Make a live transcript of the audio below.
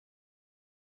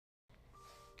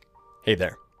Hey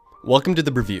there. Welcome to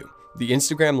The Review, the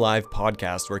Instagram Live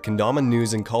podcast where kendama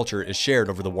news and culture is shared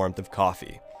over the warmth of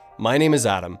coffee. My name is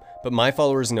Adam, but my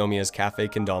followers know me as Cafe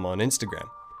Kendama on Instagram.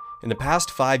 In the past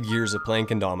 5 years of playing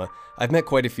kendama, I've met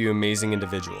quite a few amazing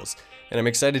individuals, and I'm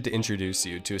excited to introduce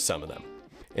you to some of them.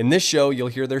 In this show, you'll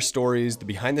hear their stories, the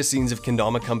behind the scenes of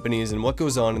kendama companies, and what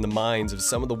goes on in the minds of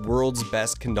some of the world's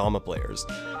best kendama players.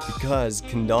 Because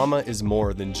kendama is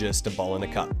more than just a ball in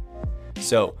a cup.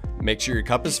 So, make sure your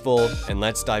cup is full, and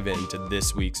let's dive into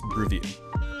this week's review.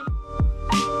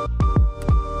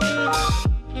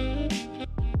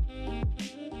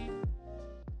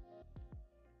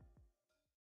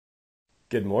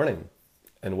 Good morning,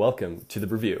 and welcome to The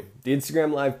Review, the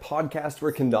Instagram Live podcast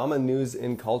where kendama news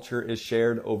and culture is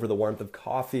shared over the warmth of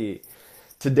coffee.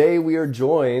 Today we are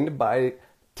joined by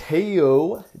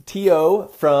Theo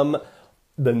from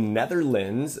the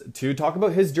Netherlands to talk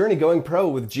about his journey going pro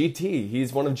with GT.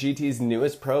 He's one of GT's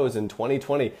newest pros in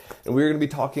 2020, and we're going to be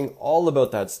talking all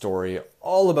about that story,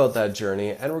 all about that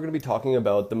journey, and we're going to be talking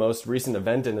about the most recent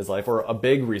event in his life, or a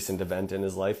big recent event in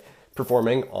his life,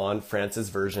 performing on France's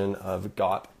version of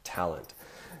Got Talent.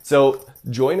 So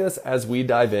join us as we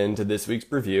dive into this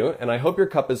week's review, and I hope your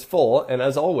cup is full. And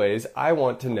as always, I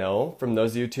want to know from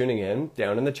those of you tuning in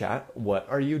down in the chat, what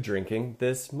are you drinking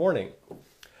this morning?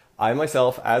 I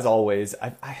myself, as always,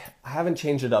 I haven't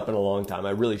changed it up in a long time.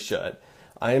 I really should.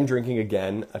 I am drinking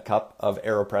again a cup of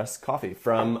AeroPress coffee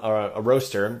from a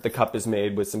roaster. The cup is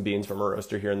made with some beans from a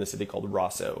roaster here in the city called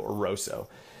Rosso or Rosso.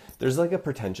 There's like a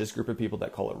pretentious group of people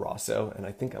that call it Rosso, and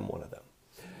I think I'm one of them.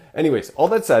 Anyways, all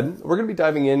that said, we're going to be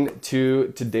diving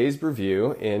into today's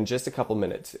review in just a couple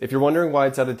minutes. If you're wondering why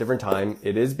it's at a different time,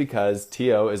 it is because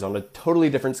Theo is on a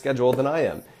totally different schedule than I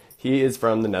am. He is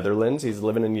from the Netherlands. He's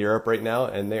living in Europe right now,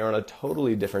 and they are on a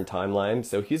totally different timeline.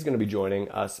 So he's going to be joining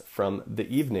us from the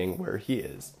evening where he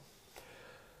is.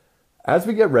 As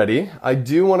we get ready, I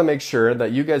do want to make sure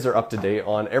that you guys are up to date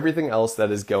on everything else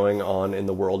that is going on in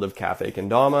the world of Cafe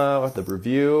Kendama, the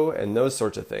review, and those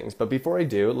sorts of things. But before I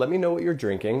do, let me know what you're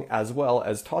drinking, as well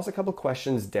as toss a couple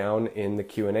questions down in the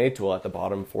Q&A tool at the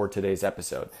bottom for today's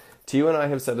episode. Tio and I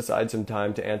have set aside some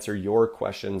time to answer your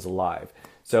questions live.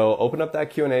 So open up that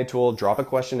Q&A tool, drop a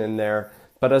question in there.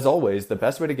 But as always, the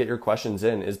best way to get your questions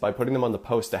in is by putting them on the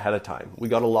post ahead of time. We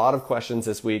got a lot of questions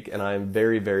this week, and I'm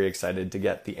very, very excited to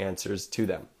get the answers to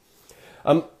them.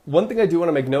 One thing I do want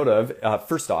to make note of,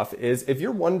 first off, is if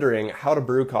you're wondering how to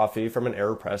brew coffee from an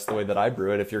AeroPress the way that I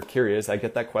brew it, if you're curious, I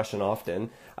get that question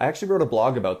often. I actually wrote a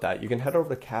blog about that. You can head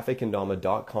over to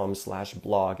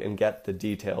cafekendama.com/blog and get the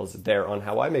details there on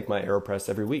how I make my AeroPress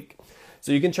every week.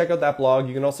 So you can check out that blog.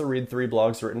 You can also read 3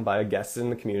 blogs written by guests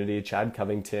in the community, Chad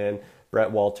Covington,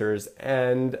 Brett Walters,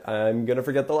 and I'm going to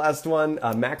forget the last one,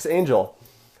 Max Angel.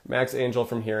 Max Angel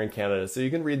from here in Canada. So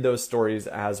you can read those stories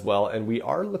as well. And we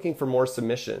are looking for more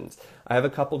submissions. I have a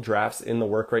couple drafts in the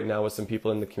work right now with some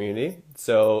people in the community.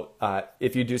 So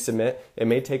if you do submit, it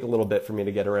may take a little bit for me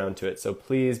to get around to it. So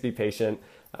please be patient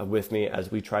with me as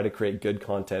we try to create good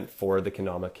content for the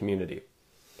kendama community.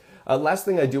 Last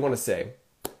thing I do want to say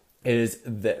is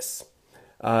this.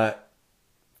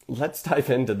 Let's dive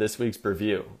into this week's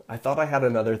review. I thought I had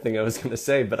another thing I was going to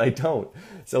say, but I don't.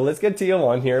 So let's get Theo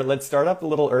on here. Let's start up a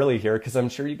little early here because I'm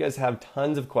sure you guys have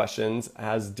tons of questions,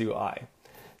 as do I.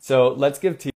 So let's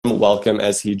give Theo a welcome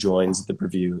as he joins the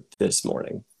review this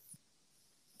morning.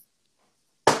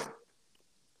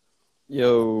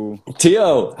 Yo.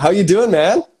 Theo, how you doing,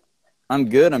 man? I'm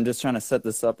good. I'm just trying to set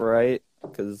this up right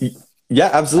because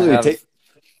yeah, absolutely. I have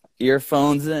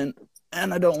earphones in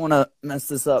and I don't want to mess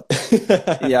this up.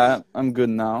 Yeah, I'm good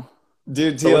now.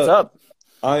 Dude, So Theo, what's up?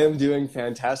 I am doing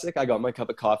fantastic. I got my cup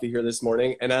of coffee here this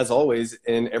morning. And as always,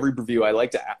 in every review, I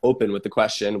like to open with the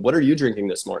question, what are you drinking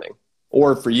this morning?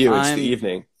 Or for you, it's the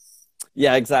evening.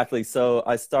 Yeah, exactly. So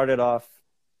I started off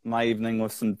my evening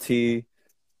with some tea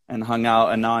and hung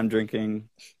out, and now I'm drinking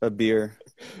a beer.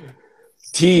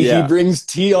 Tea. Yeah. He brings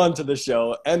tea onto the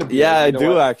show. And a beer. Yeah, You know I do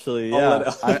what? actually.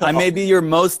 Yeah, I may be your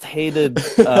most hated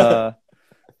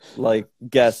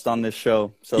guest on this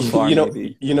show so far.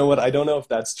 Maybe. You know what? I don't know if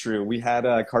that's true. We had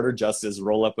Carter Justice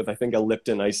roll up with, I think, a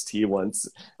Lipton iced tea once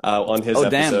on his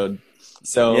episode. Damn.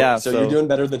 So, Yeah, so you're doing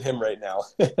better than him right now.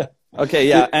 Okay,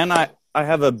 yeah, and I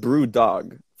have a brew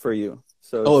dog for you.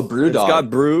 So a brew dog. It's got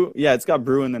brew. Yeah, it's got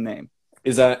brew in the name.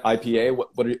 Is that IPA? What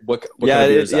Yeah, kind of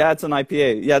beer is that? yeah, it's an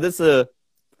IPA. Yeah, this is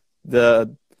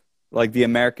the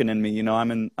American in me. You know,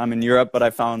 I'm in Europe, but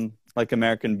I found like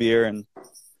American beer, and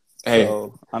hey,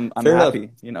 so I'm fair happy.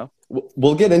 enough. You know.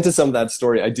 We'll get into some of that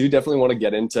story. I do definitely want to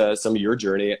get into some of your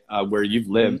journey where you've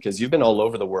lived, because you've been all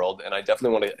over the world, and I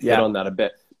definitely want to hit on that a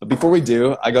bit. But before we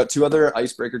do, I got two other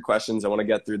icebreaker questions I want to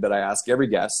get through that I ask every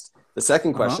guest. The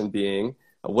second question being,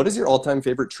 what is your all-time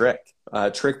favorite trick? A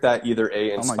trick that either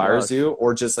A, inspires you,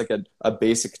 or just like a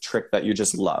basic trick that you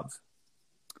just love?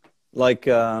 Like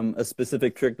a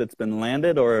specific trick that's been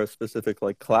landed, or a specific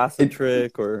like classic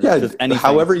trick, or just anything?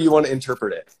 However you want to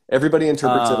interpret it. Everybody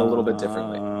interprets it a little bit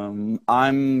differently.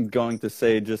 I'm going to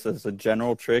say, just as a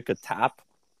general trick, a tap.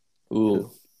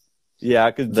 Ooh. Yeah,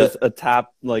 I could just a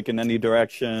tap like in any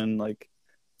direction, like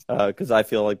because I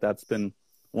feel like that's been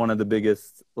one of the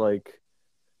biggest like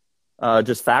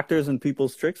just factors in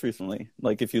people's tricks recently.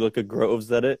 Like if you look at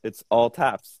Groves Edit, it's all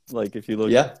taps. Like if you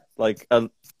look at like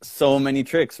so many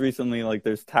tricks recently, like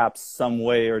there's taps some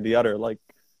way or the other. Like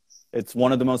it's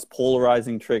one of the most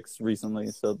polarizing tricks recently.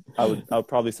 So I would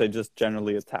probably say just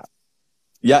generally a tap.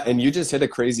 Yeah, and you just hit a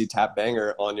crazy tap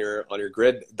banger on your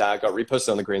grid that got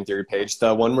reposted on the Grain Theory page.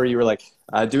 The one where you were like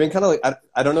doing kind of like,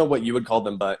 I don't know what you would call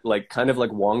them, but like kind of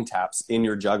like Wong taps in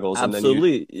your juggles.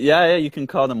 Absolutely. And then yeah, you can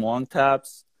call them Wong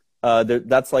taps.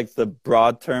 That's like the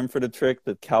broad term for the trick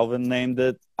that Calvin named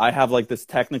it. I have like this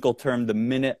technical term. The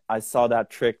minute I saw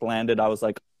that trick landed, I was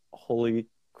like, holy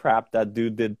crap, that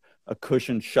dude did a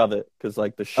cushion shove it. Because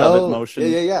like the shove it motion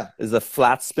is a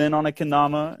flat spin on a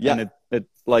kendama. Yeah. And it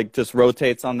like just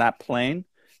rotates on that plane.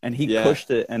 And he pushed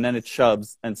it, and then it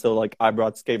shoves. And so like I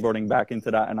brought skateboarding back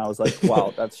into that, and I was like,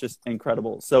 wow, that's just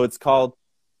incredible. So it's called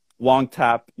Wong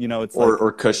tap, you know, it's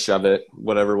or cush shove it,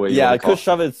 whatever way you want to call it. Cush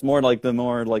shove it's more like the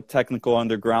more like technical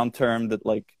underground term that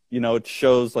like, you know, it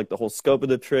shows like the whole scope of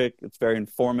the trick. It's very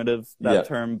informative, that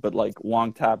term, but like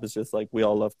Wong tap is just like, we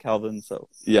all love Calvin, so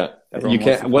you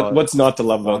can't what's not to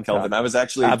love about Calvin? I was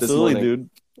actually absolutely, this morning, dude.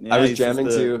 Yeah, I was jamming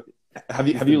to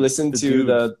have you listened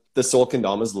to the Soul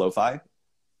Kendama's Lo-Fi?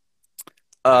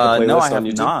 No, I have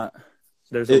not.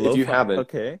 There's a if you haven't.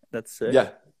 Okay, that's sick. Yeah.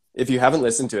 If you haven't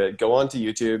listened to it, go on to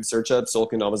YouTube, search up Soul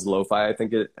Kendama's Lo-Fi. I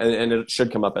think and it should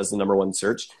come up as the #1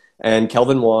 search. And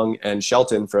Kelvin Wong and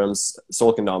Shelton from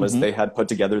Soul Kendama's, they had put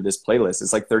together this playlist.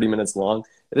 It's like 30 minutes long.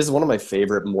 It is one of my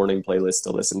favorite morning playlists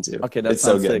to listen to. Okay, that's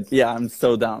so good. Sick. Yeah, I'm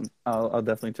so down. I'll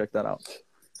definitely check that out.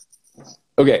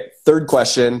 Okay, third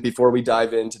question before we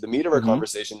dive into the meat of our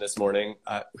conversation this morning.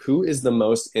 Who is the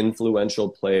most influential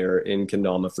player in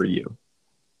kendama for you?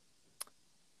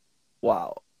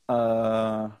 Wow.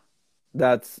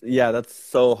 That's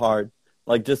so hard.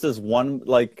 Like just as one,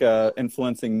 like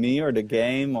influencing me or the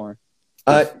game, or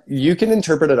you can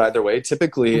interpret it either way.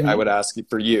 Typically, I would ask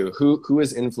for you, who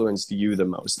has influenced you the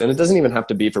most? And it doesn't even have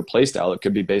to be for playstyle. It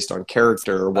could be based on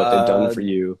character or what they've done for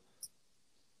you.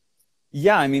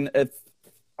 Yeah, I mean,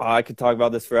 I could talk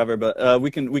about this forever, but we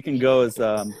can go as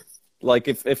like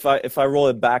if I roll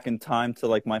it back in time to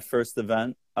like my first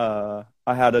event.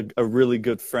 I had a really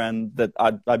good friend that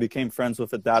I became friends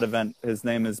with at that event. His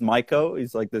name is Maiko.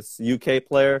 He's like this UK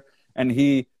player, and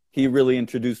he really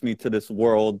introduced me to this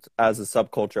world as a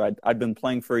subculture. I'd been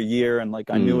playing for a year, and like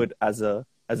I knew it as a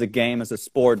game, as a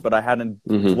sport, but I hadn't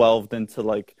delved into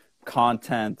like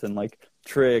content and like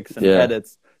tricks and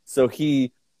edits. So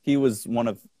he was one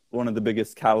of the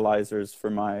biggest catalyzers for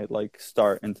my like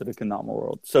start into the kendama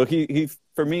world. So he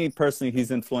for me personally,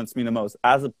 he's influenced me the most.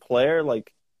 As a player,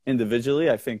 like individually,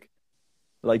 I think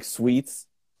like Sweets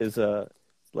is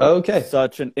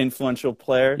such an influential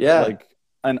player. Yeah. Like,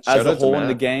 and as a whole in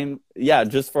the game,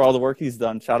 just for all the work he's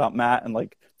done. Shout out Matt, and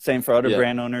like same for other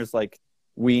brand owners like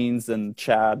Weens and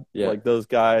Chad, like those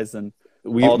guys, and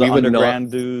all the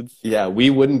underground dudes. Yeah, we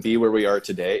wouldn't be where we are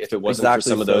today if it wasn't for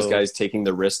some of those guys taking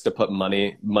the risk to put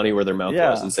money where their mouth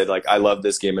was and say like, I love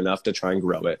this game enough to try and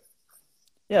grow it.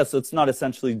 Yeah, so it's not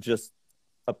essentially just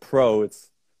a pro. It's,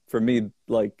 for me,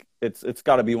 like it's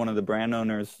got to be one of the brand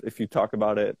owners if you talk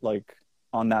about it like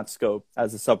on that scope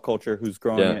as a subculture who's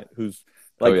growing it, who's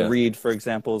like Reed, for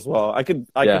example, as well. I could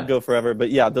go forever, but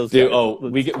those guys.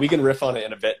 We can riff on it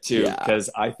in a bit too,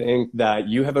 because I think that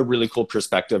you have a really cool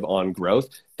perspective on growth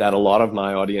that a lot of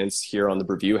my audience here on the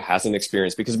review hasn't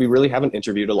experienced, because we really haven't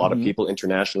interviewed a lot of people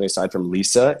internationally aside from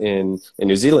Lisa in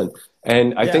New Zealand.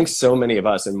 And I think so many of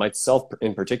us, and myself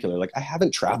in particular, like I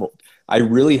haven't traveled. I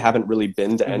really haven't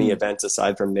been to any events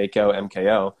aside from NACO,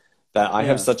 MKO, that I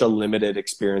have such a limited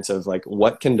experience of like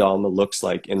what kendama looks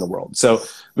like in the world. So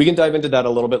we can dive into that a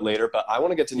little bit later, but I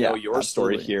want to get to know your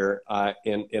story here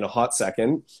in a hot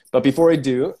second. But before I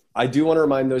do want to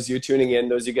remind those of you tuning in,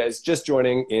 those of you guys just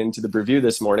joining into the review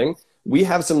this morning, we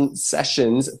have some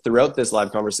sessions throughout this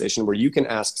live conversation where you can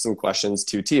ask some questions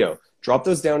to Tio. Drop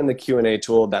those down in the Q&A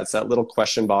tool. That's that little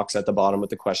question box at the bottom with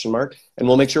the question mark. And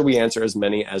we'll make sure we answer as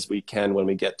many as we can when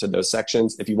we get to those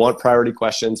sections. If you want priority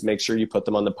questions, make sure you put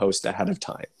them on the post ahead of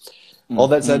time. All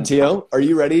that said, Tio, are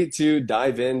you ready to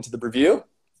dive into the review?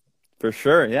 For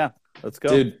sure. Yeah. Let's go.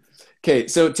 Dude. Okay,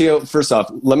 so Tio, first off,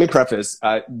 let me preface.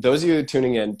 Those of you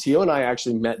tuning in, Tio and I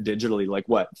actually met digitally, like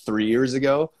what, 3 years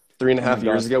ago, three and a Oh my half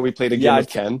years God. ago. We played a game Yeah. of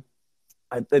Ken.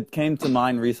 It came to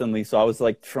mind recently. So I was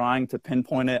like trying to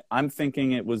pinpoint it. I'm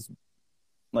thinking it was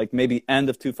like maybe end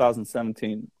of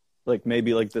 2017, like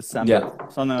maybe like Yeah, December,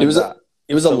 something it like was that.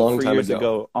 a So long three time years ago.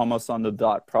 ago, almost on the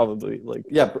dot, probably. Like,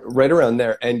 Yeah, right around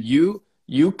there. And you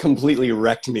completely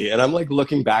wrecked me. And I'm like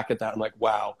looking back at that. I'm like,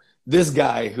 wow, this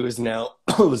guy who is now,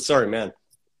 oh, sorry, man,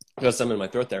 got something in my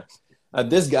throat there.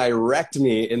 This guy wrecked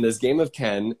me in this game of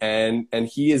Ken, and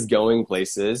he is going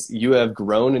places. You have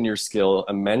grown in your skill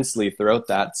immensely throughout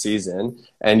that season,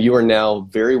 and you are now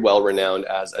very well renowned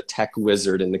as a tech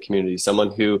wizard in the community, someone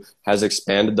who has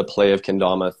expanded the play of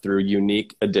Kendama through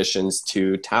unique additions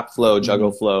to tap flow,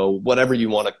 juggle flow, whatever you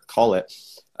want to call it.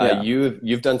 yeah.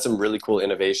 You've done some really cool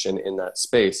innovation in that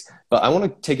space, but I want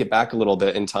to take it back a little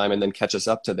bit in time and then catch us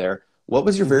up to there. What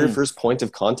was your very first point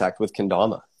of contact with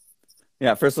Kendama?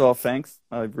 Yeah, first of all, thanks.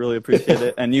 I really appreciate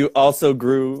it. And you also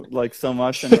grew like so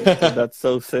much, and that's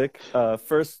so sick.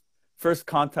 First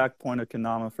contact point of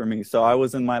Kendama for me. So I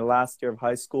was in my last year of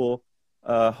high school.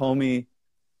 Homie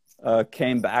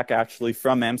came back actually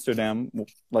from Amsterdam,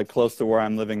 like close to where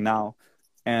I'm living now,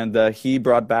 and he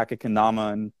brought back a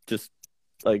Kendama and just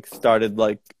like started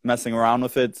like messing around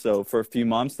with it. So for a few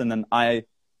months, and then I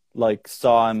like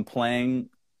saw him playing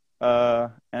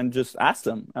and just asked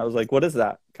him. I was like, "What is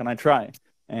that? Can I try?"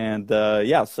 And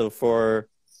yeah, so for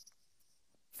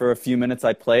a few minutes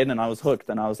I played and I was hooked.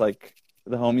 And I was like,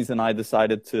 the homies and I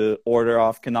decided to order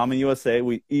off Kendama USA.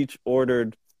 We each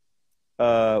ordered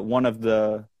one of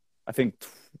the, I think,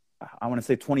 I want to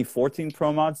say 2014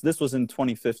 Pro Mods. This was in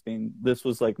 2015. This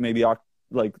was like maybe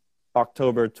like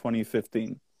October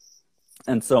 2015.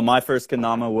 And so my first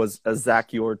Kendama was a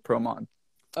Zach Yord Pro Mod.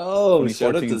 Oh,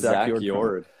 shout out 2014 to Zach Yord.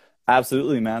 Yord.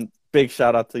 Absolutely, man. Big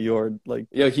shout out to Yord. Like,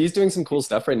 Yo, he's doing some cool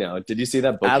stuff right now. Did you see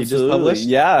that book he just absolutely. published?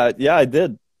 Yeah, I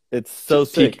did. It's so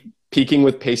sick. Peaking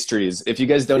with Pastries. If you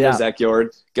guys don't know Yeah. Zach Yord,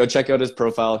 go check out his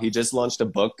profile. He just launched a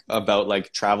book about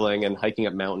like traveling and hiking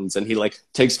up mountains, and he like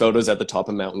takes photos at the top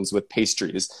of mountains with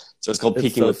pastries. So it's called It's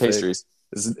Peaking so with sick. Pastries.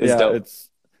 It's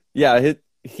Yeah, dope.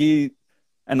 he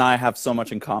and I have so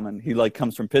much in common. He like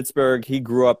comes from Pittsburgh. He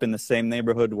grew up in the same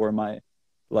neighborhood where my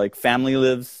like family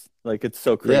lives. Like, it's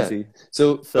so crazy.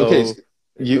 So So okay, it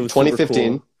you was super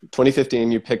cool.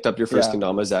 2015, you picked up your first Yeah.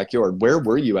 kendama, Zach Yord. Where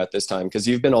were you at this time? Because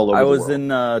you've been all over I the was world.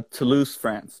 in Toulouse,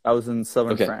 France. I was in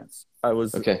southern Okay. France. I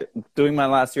was Okay. doing my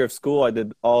last year of school. I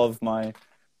did all of my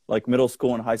like middle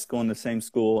school and high school in the same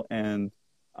school, and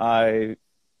I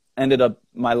ended up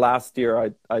my last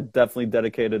year. I definitely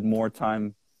dedicated more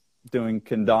time doing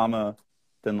kendama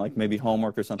than like maybe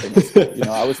homework or something at school. You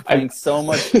know, I was playing so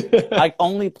much. I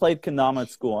only played kendama at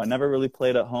school. I never really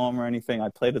played at home or anything. I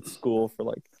played at school for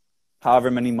like however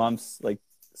many months, like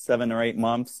 7 or 8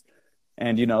 months,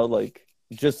 and you know, like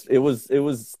just it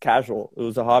was casual. It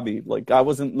was a hobby. Like, I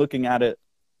wasn't looking at it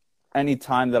any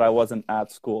time that I wasn't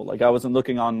at school. Like, I wasn't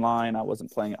looking online. I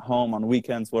wasn't playing at home on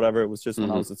weekends, whatever. It was just when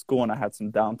I was at school and I had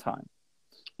some downtime.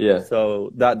 Yeah.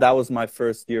 So that was my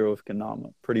first year with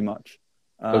kendama, pretty much.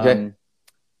 Okay.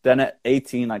 Then at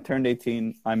 18, I turned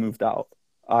 18. I moved out.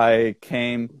 I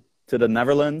came to the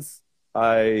Netherlands.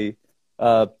 I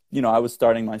was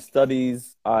starting my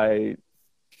studies. I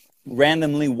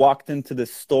randomly walked into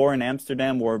this store in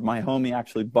Amsterdam where my homie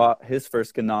actually bought his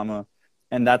first kendama,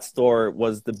 and that store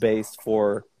was the base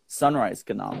for Sunrise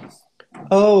kendamas.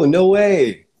 Oh, no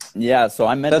way. Yeah, so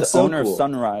I met That's the so owner cool. of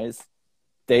Sunrise,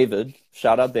 David.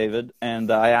 Shout out David. And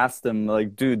I asked him,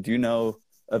 like, dude, do you know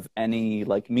of any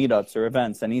like meetups or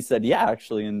events? And he said, yeah,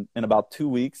 actually, in about 2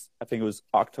 weeks, I think it was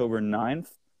October 9th,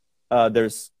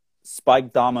 there's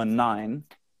Spike Dama 9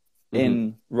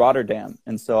 in Rotterdam.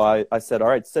 And so I said, all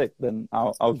right, sick, then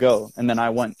I'll go. And then I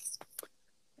went.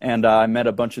 And I met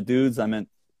a bunch of dudes. I met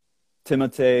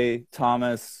Timothée,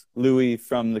 Thomas, Louis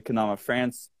from the Kendama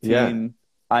France team.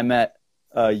 Yeah. I met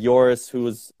Joris, who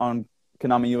was on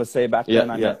Kendama USA back then.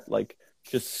 I met like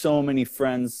just so many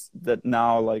friends that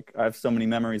now like I have so many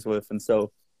memories with. And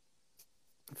so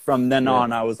from then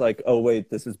on, I was like, oh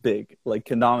wait, this is big. Like,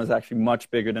 kendama is actually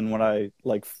much bigger than what I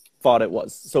like thought it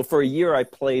was. So for a year I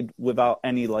played without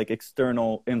any like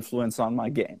external influence on my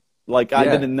game. Like, I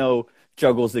didn't know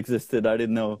juggles existed. I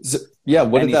didn't know. So, yeah,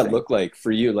 what did that anything. look like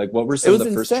for you? Like, what were some of was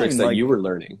the first insane. tricks that Like, you were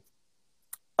learning?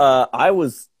 I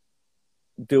was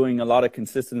doing a lot of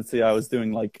consistency. I was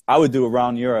doing like, I would do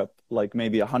around Europe like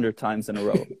maybe 100 times in a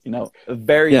row, you know,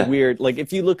 very weird. Like,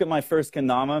 if you look at my first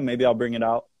kendama, maybe I'll bring it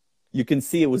out. You can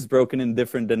see it was broken in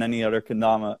different than any other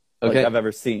kendama like I've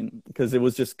ever seen, because it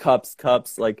was just cups.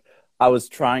 Like,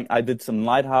 I did some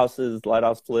lighthouse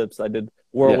flips, I did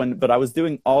whirlwind, but I was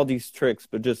doing all these tricks,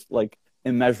 but just like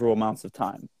immeasurable amounts of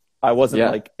time. I wasn't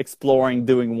like exploring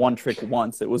doing one trick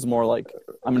once. It was more like,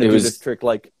 I'm going to do this trick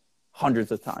like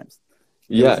hundreds of times.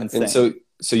 And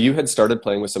so you had started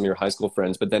playing with some of your high school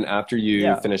friends, but then after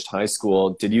you finished high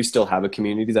school, did you still have a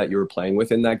community that you were playing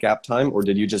with in that gap time, or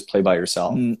did you just play by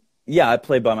yourself? Yeah, I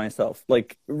played by myself.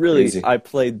 Like really, Crazy. I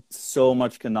played so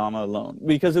much Kendama alone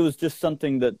because it was just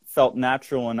something that felt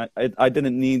natural, and I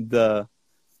didn't need the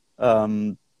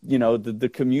the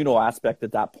communal aspect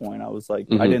at that point. I was like,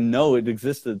 I didn't know it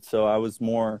existed, so I was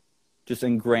more just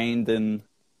ingrained in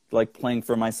like playing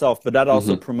for myself. But that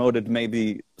also promoted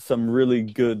maybe some really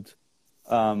good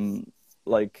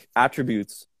like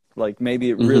attributes. Like maybe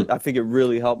it really, I think it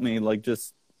really helped me like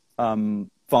just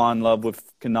fall in love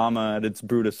with Kendama at its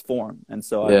brutest form. And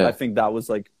so I think that was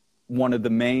like one of the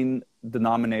main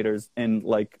denominators in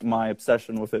like my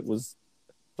obsession with it, was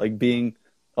like being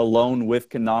alone with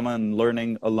Kendama and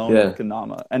learning alone with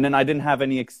Kendama. And then I didn't have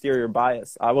any exterior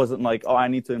bias. I wasn't like, oh, I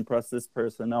need to impress this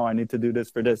person. No, I need to do this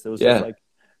for this. It was just like,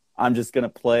 I'm just going to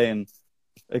play and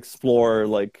explore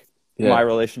like my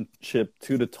relationship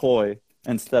to the toy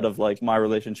instead of like my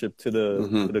relationship to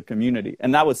the community.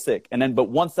 And that was sick. And then, but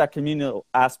once that communal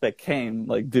aspect came,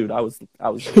 like, dude, I was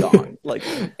gone. Like,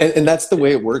 and that's the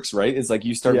way it works, right? It's like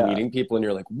you start meeting people and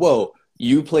you're like, whoa,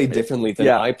 you play differently than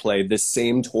I play the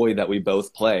same toy that we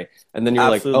both play. And then you're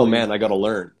like, oh man, I got to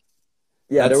learn.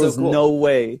 Yeah. That's there was no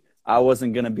way I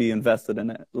wasn't going to be invested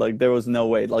in it. Like there was no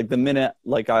way. Like the minute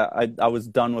like I was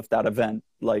done with that event,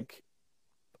 like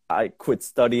I quit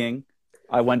studying.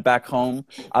 I went back home.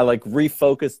 I like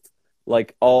refocused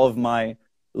like all of my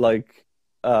like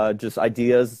just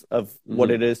ideas of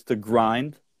what it is to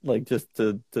grind, like just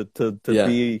to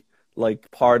be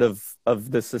like part of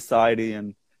this society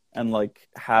and like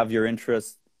have your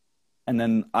interests. And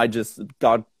then I just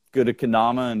got good at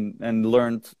Kendama and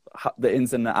learned the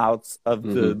ins and the outs of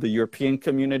the European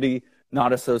community,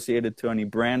 not associated to any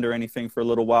brand or anything for a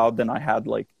little while. Then I had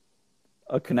like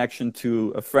a connection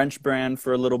to a French brand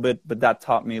for a little bit, but that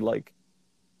taught me like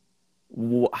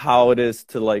how it is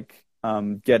to like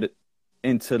get it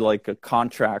into like a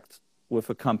contract with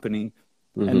a company.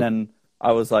 And then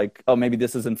I was like, oh, maybe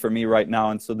this isn't for me right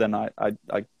now. And so then I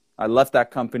left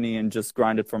that company and just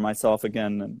grinded for myself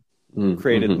again and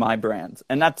created my brand.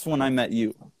 And that's when I met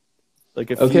you.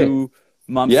 Like a few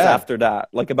months after that,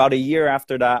 like about a year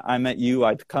after that, I met you.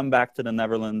 I'd come back to the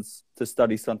Netherlands to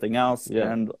study something else.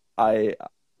 And I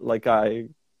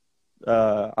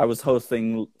was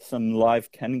hosting some live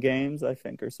Ken games, I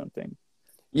think, or something.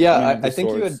 Yeah, I think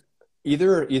you had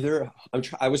either.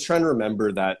 I was trying to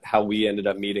remember that how we ended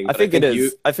up meeting. I think it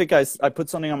is. I think I put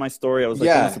something on my story. I was like,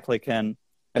 I used to play Ken.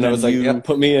 And I was like, yeah,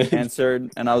 put me in. Answered,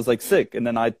 and I was like, sick. And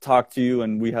then I talked to you,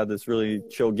 and we had this really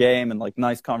chill game and like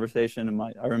nice conversation. And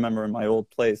I remember in my old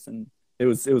place, and it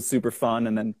was super fun.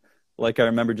 And then like I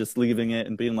remember just leaving it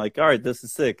and being like, all right, this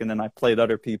is sick. And then I played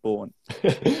other people,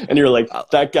 and you're like,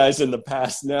 that guy's in the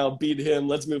past now. Beat him.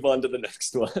 Let's move on to the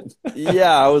next one.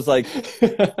 Yeah, I was like,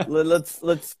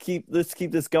 let's keep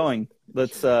this going.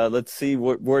 Let's see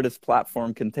where this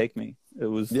platform can take me.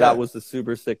 That was the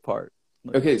super sick part.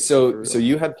 Okay, so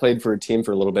you had played for a team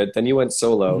for a little bit, then you went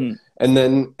solo, and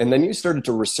then you started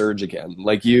to resurge again.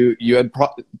 Like you had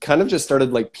kind of just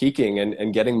started like peaking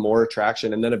and getting more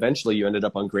traction, and then eventually you ended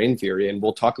up on Grain Fury, and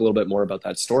we'll talk a little bit more about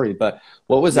that story. But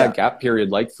what was that gap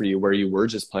period like for you, where you were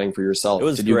just playing for yourself? It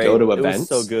was Did great. you go to events?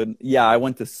 It was so good. Yeah, I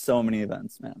went to so many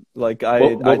events, man. Like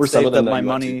what were some of them that my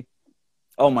money.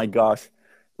 Oh my gosh!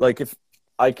 Like if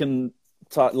I can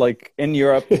talk, like in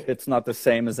Europe, it's not the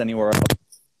same as anywhere else.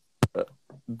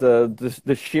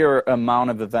 The sheer amount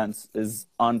of events is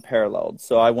unparalleled.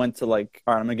 So I went to like,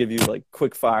 all right, I'm gonna give you like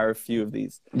quick fire a few of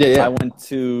these. I went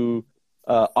to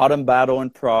Autumn Battle in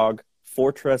Prague,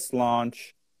 Fortress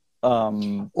launch.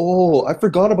 I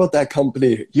forgot about that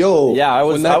company. I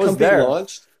was there.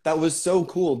 Launched, that was so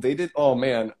cool. They did. Oh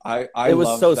man, it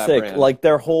was so sick. Brand. Like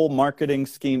their whole marketing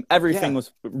scheme, everything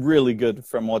was really good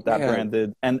from what that brand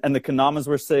did. And the Kendamas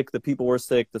were sick. The people were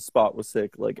sick. The spot was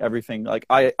sick. Like everything. Like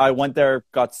I went there,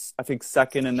 got I think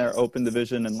second in their open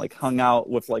division, and like hung out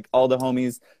with like all the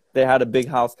homies. They had a big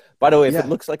house. By the way, if it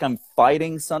looks like I'm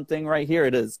fighting something right here,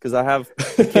 it is, because I have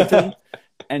a kitten,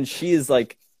 and she is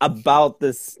like about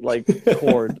this like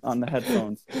cord on the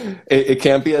headphones. It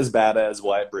can't be as bad as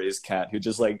Wyatt Bray's cat, who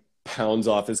just like pounds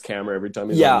off his camera every time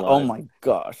he's on live. Oh my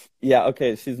gosh. Yeah,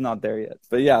 okay, she's not there yet.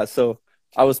 But yeah, so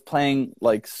I was playing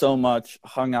like so much,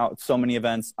 hung out at so many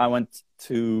events. I went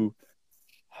to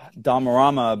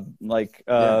Damarama, like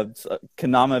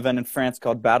Kanama event in France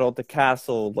called Battle at the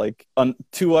Castle, like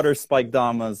two other spike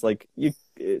Damas. Like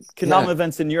Kanama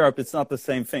events in Europe, it's not the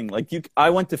same thing. Like I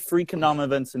went to free Kanama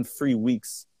events in 3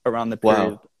 weeks around the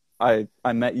period. Wow.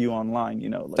 I met you online, you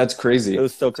know. Like, that's crazy. It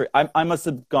was so crazy. I must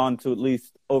have gone to at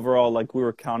least overall, like we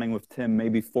were counting with Tim,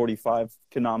 maybe 45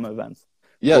 Kanama events.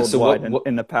 Yeah, so what,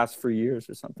 in the past 3 years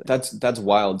or something. That's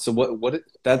wild. So what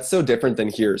that's so different than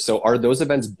here. So are those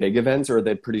events big events, or are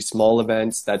they pretty small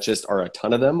events that just are a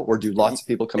ton of them, or do lots of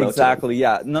people come out? Exactly.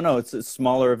 Yeah. No, it's a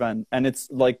smaller event, and it's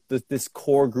like this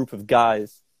core group of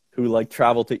guys who like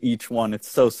travel to each one. It's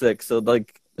so sick. So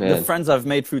like the friends I've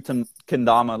made through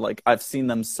Kendama, like I've seen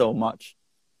them so much.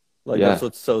 Like that's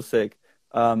what's so sick.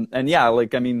 And yeah,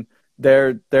 like I mean,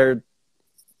 they're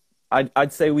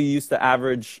I'd say we used to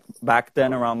average back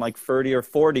then around like 30 or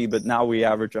 40, but now we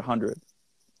average 100.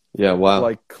 Yeah, wow.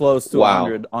 Like close to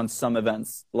 100 on some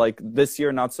events. Like this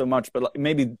year, not so much, but like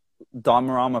maybe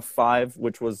Damarama 5,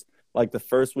 which was like the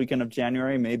first weekend of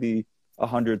January, maybe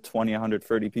 120,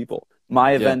 130 people.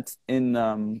 My event in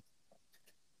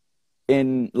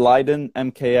Leiden,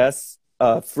 MKS,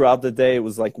 throughout the day, it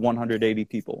was like 180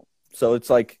 people. So it's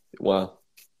like, wow.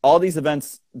 All these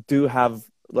events do have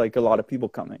like a lot of people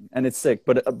coming, and it's sick,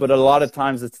 but a lot of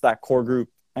times it's that core group.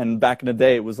 And back in the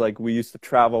day it was like we used to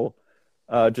travel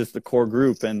just the core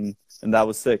group, and that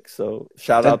was sick. So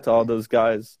shout out to all those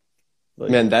guys.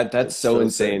 Like, man, that's so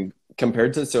insane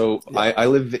compared to I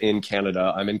live in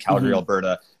Canada. I'm in Calgary,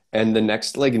 Alberta, and the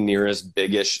next like nearest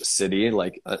biggish city,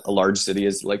 like a large city,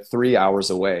 is like 3 hours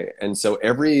away. And so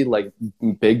every like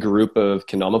big group of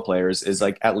Kendama players is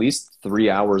like at least 3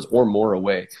 hours or more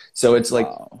away. So it's like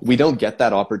we don't get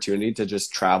that opportunity to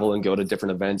just travel and go to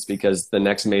different events because the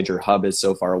next major hub is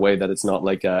so far away that it's not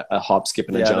like a hop, skip,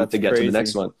 and a jump to get to the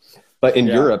next one. But in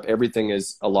Europe, everything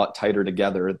is a lot tighter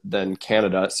together than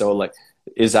Canada. So like,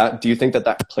 do you think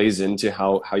that plays into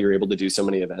how you're able to do so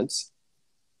many events?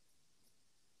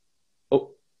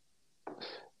 Oh,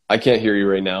 I can't hear you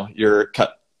right now. You're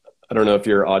cut. I don't know if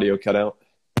your audio cut out.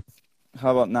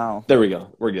 How about now? There we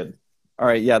go. We're good. All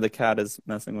right. Yeah, the cat is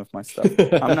messing with my stuff.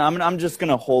 I'm just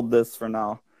gonna hold this for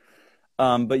now.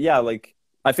 But yeah, like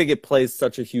I think it plays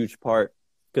such a huge part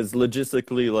because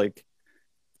logistically, like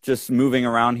just moving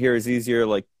around here is easier.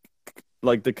 Like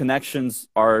the connections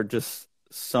are just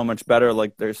so much better.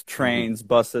 Like there's trains,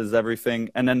 buses, everything,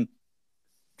 and then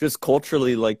just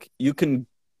culturally, like you can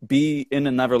be in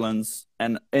the Netherlands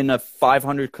and in a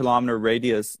 500-kilometer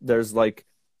radius, there's like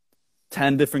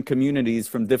 10 different communities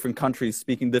from different countries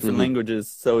speaking different languages.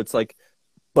 So it's like,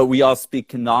 but we all speak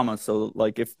Kendama. So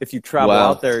like if you travel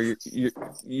out there,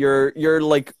 you're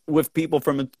like with people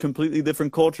from a completely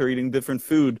different culture, eating different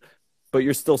food, but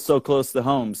you're still so close to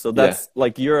home. So that's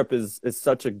like Europe is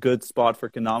such a good spot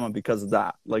for Kendama because of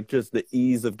that, like just the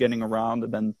ease of getting around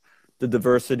and then the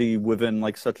diversity within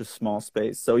like such a small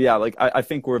space. So yeah, like I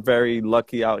think we're very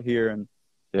lucky out here, and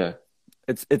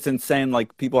it's insane.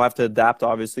 Like people have to adapt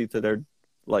obviously to their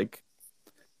like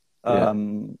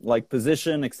like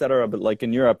position, etc. But like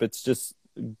in Europe, it's just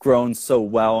grown so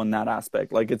well in that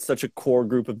aspect. Like it's such a core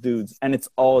group of dudes, and it's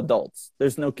all adults.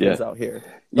 There's no kids out here.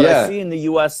 But I see in the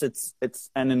US it's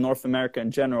and in North America in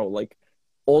general, like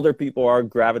older people are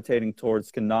gravitating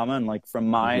towards Kendama, and like from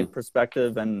my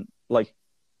perspective and like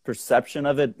perception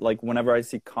of it, like whenever I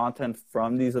see content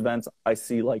from these events, I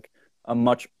see like a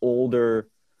much older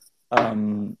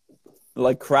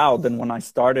like crowd than when I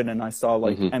started and I saw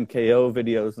like MKO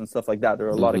videos and stuff like that. There are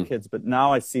a lot of kids, but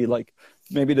now I see like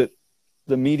maybe the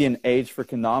median age for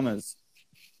Kendama is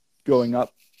going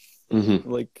up,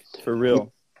 like for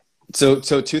real. So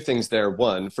two things there.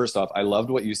 One, first off, I loved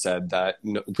what you said that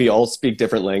we all speak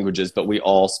different languages, but we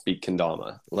all speak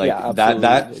Kendama. Like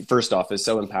that first off is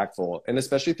so impactful. And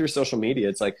especially through social media,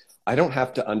 it's like, I don't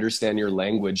have to understand your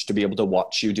language to be able to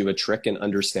watch you do a trick and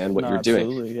understand what you're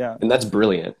doing. Yeah. And that's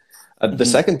brilliant. The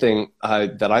second thing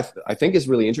that I think is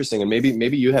really interesting, and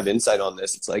maybe you have insight on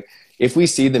this, it's like, if we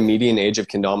see the median age of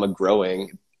Kendama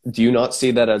growing, do you not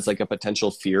see that as like a potential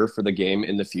fear for the game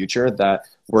in the future, that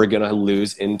we're going to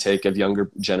lose intake of younger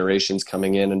generations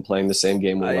coming in and playing the same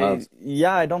game we love?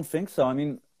 Yeah, I don't think so. I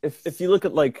mean, if you look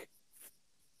at like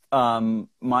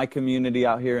my community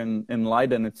out here in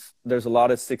Leiden, there's a lot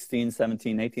of 16,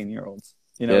 17, 18-year-olds.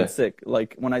 You know, it's sick.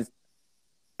 Like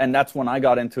and that's when I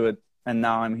got into it, and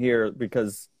now I'm here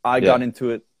because I got into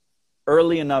it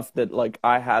early enough that like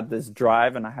I had this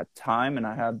drive and I had time and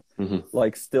I had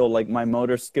like still like my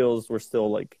motor skills were still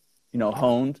like, you know,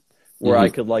 honed, where I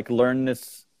could like learn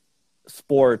this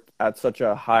sport at such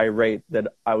a high rate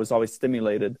that I was always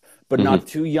stimulated, but not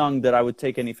too young that I would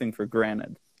take anything for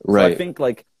granted. So I think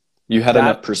like You had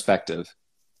enough that perspective.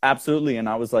 absolutely. And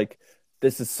I was like,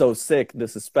 this is so sick.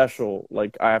 This is special.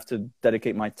 Like, I have to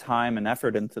dedicate my time and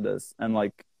effort into this. And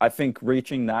like, I think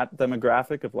reaching that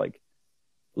demographic of like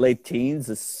late teens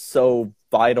is so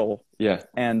vital. Yeah.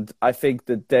 And I think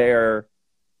that they're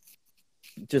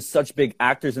just such big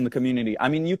actors in the community. I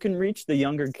mean, you can reach the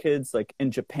younger kids. Like in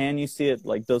Japan, you see it,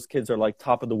 like those kids are like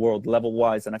top of the world level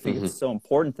wise. And I think it's so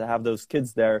important to have those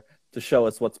kids there to show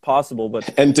us what's possible.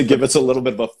 And to give us a little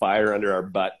bit of a fire under our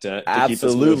butt to keep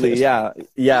us moving.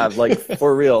 Yeah. Like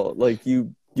for real, like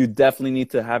you definitely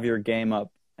need to have your game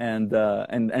up and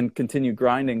continue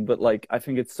grinding. But like, I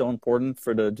think it's so important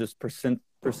for the just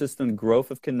persistent growth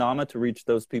of Kendama to reach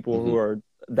those people who are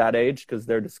that age, because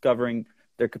they're discovering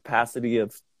their capacity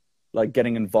of like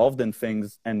getting involved in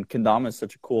things. And Kendama is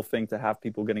such a cool thing to have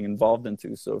people getting involved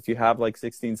into. So if you have like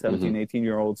 16, 17,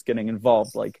 18-year-olds getting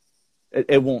involved, like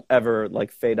it won't ever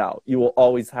like fade out. You will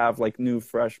always have like new,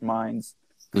 fresh minds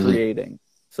creating.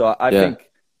 So I think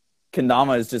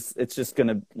Kendama is it's just going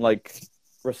to like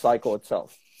recycle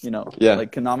itself, you know? Yeah.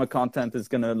 Like Kendama content is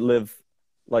going to live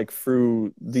like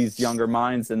through these younger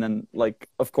minds. And then like,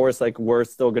 of course, like we're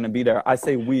still going to be there. I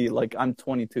say we, like I'm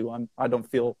 22. I don't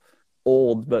feel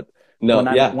old, but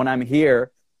when I'm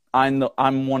here, I'm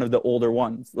one of the older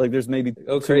ones. Like there's maybe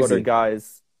two other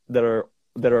guys that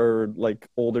are like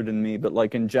older than me, but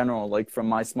like in general, like from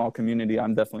my small community,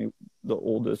 I'm definitely the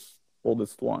oldest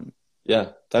one. Yeah,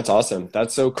 that's awesome.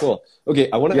 That's so cool. Okay,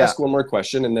 I want to ask one more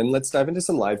question, and then let's dive into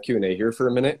some live Q&A here for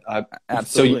a minute.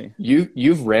 Absolutely. So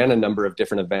you've ran a number of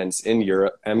different events in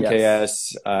Europe,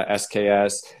 MKS,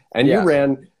 SKS, and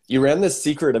you ran this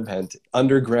secret event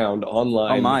underground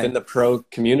online within the pro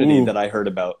community that I heard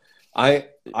about. I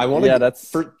want to that's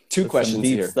for two questions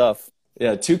deep here. Stuff.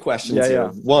 Yeah, two questions here.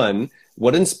 One,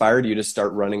 what inspired you to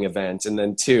start running events? And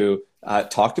then two,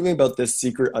 talk to me about this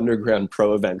secret underground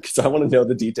pro event, because I want to know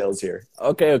the details here.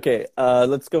 Okay.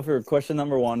 Let's go for question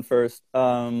number one first.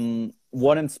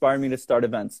 What inspired me to start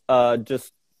events?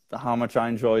 Just how much I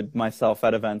enjoyed myself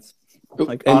at events.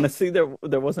 Like honestly, there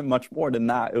wasn't much more than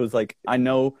that. It was like, I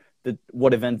know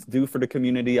what events do for the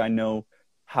community. I know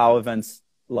how events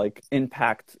like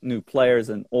impact new players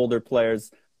and older players.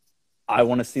 I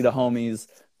want to see the homies.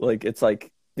 Like it's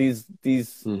like these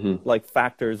like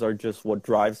factors are just what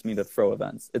drives me to throw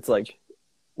events. It's like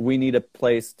we need a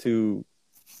place to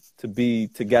be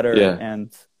together,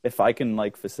 and if I can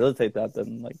like facilitate that,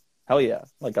 then like hell yeah,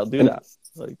 like I'll do that.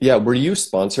 Like were you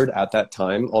sponsored at that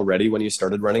time already when you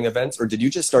started running events, or did you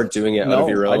just start doing it out of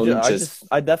your own?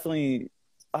 I definitely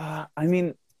I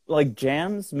mean like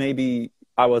jams maybe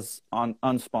I was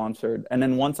unsponsored, and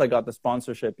then once I got the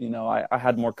sponsorship, you know, I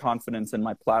had more confidence in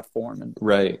my platform,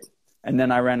 and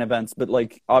then I ran events. But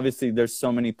like obviously there's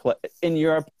so many in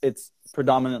Europe, it's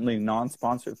predominantly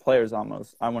non-sponsored players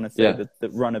almost, I want to say,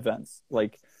 that run events.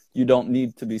 Like you don't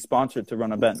need to be sponsored to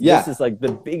run events. This is like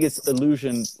the biggest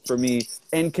illusion for me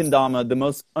in Kendama. The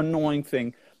most annoying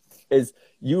thing is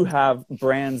you have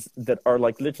brands that are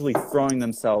like literally throwing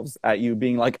themselves at you,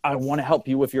 being like, I want to help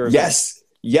you with your event.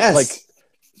 Yes. Like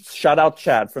shout out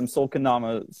Chad from Soul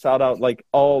Kendama, shout out like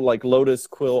all like Lotus,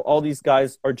 Quill, all these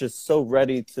guys are just so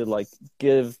ready to like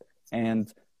give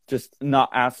and just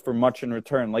not ask for much in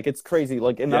return. Like it's crazy.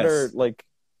 Like in other like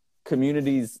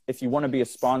communities, if you want to be a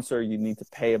sponsor, you need to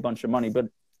pay a bunch of money. But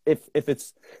if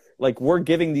it's like we're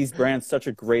giving these brands such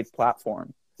a great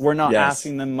platform, we're not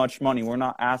asking them much money. We're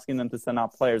not asking them to send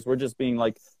out players. We're just being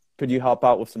like, could you help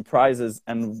out with some prizes,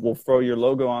 and we'll throw your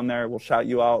logo on there. We'll shout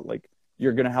you out. Like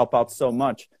you're going to help out so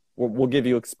much. We'll give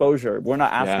you exposure. We're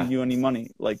not asking you any money.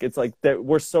 Like it's like that.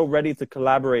 We're so ready to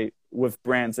collaborate with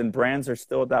brands, and brands are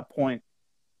still at that point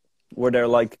where they're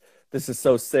like, this is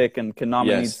so sick, and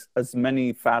Kendama needs as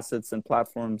many facets and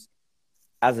platforms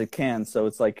as it can. So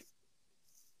it's like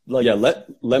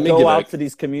let me go out to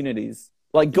these communities,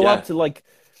 like go out to like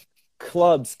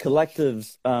clubs,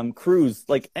 collectives, crews.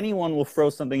 Like anyone will throw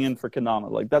something in for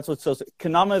Kendama. Like that's what's so sick.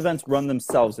 Kendama events run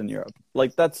themselves in Europe.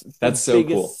 Like that's the so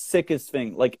biggest, cool. sickest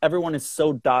thing. Like everyone is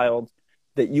so dialed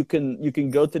that you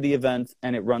can go to the event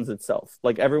and it runs itself.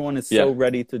 Like everyone is so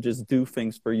ready to just do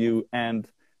things for you, and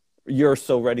you're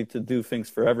so ready to do things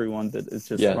for everyone that it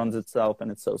just runs itself,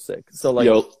 and it's so sick. So like,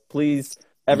 please,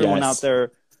 everyone out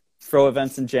there, throw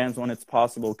events and jams when it's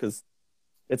possible, because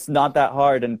it's not that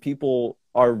hard, and people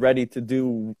are ready to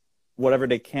do whatever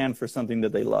they can for something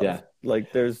that they love.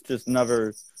 Like there's just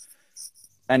never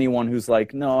anyone who's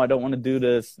like, no, I don't want to do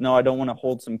this. No, I don't want to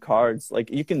hold some cards.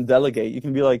 Like you can delegate. You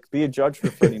can be like, be a judge for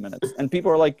 30 minutes. And people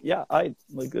are like,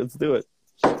 let's do it.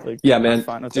 Like, man,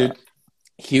 fine with dude. that.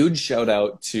 Huge shout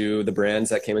out to the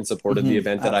brands that came and supported the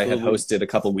event that I had hosted a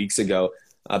couple weeks ago.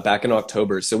 back in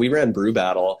October. So we ran Brew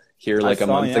Battle here I like a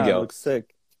saw, month yeah, it ago. looks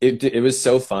sick. It was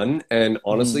so fun, and Mhm.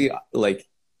 honestly, like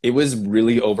it was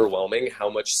really overwhelming how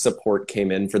much support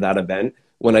came in for that event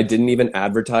when I didn't even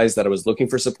advertise that I was looking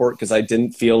for support because I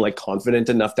didn't feel like confident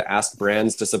enough to ask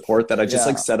brands to support that. I just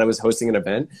like Yeah, said I was hosting an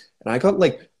event, and I got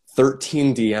like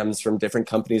 13 DMs from different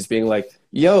companies being like,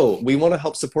 "Yo, we want to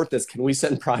help support this. Can we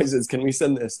send prizes? Can we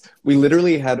send this?" We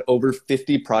literally had over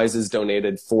 50 prizes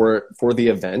donated for the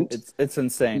event. it's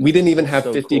insane. We didn't even It's have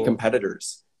so 50 cool.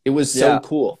 competitors. It was so Yeah,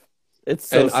 cool, it's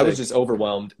so and I was sick. just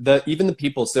overwhelmed. The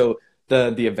people, so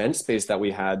the event space that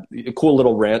we had, a cool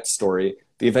little rant story.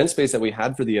 The event space that we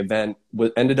had for the event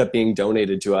ended up being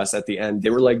donated to us at the end. They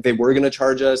were like they were gonna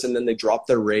charge us, and then they dropped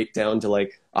their rate down to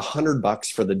like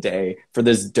 $100 for the day for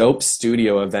this dope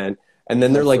studio event. And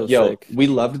then they're That's so like, "Yo, sick. we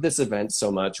loved this event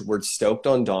so much. We're stoked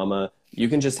on Dama. You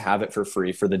can just have it for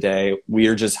free for the day. We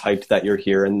are just hyped that you're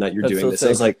here and that you're That's doing so this." I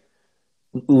was sick. like,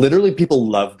 literally, people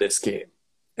love this game,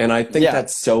 and I think Yeah,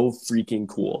 that's so freaking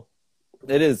cool.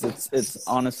 it is. It's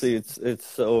honestly, it's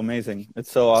so amazing.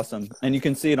 It's so awesome, and you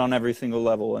can see it on every single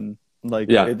level, and like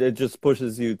Yeah, it just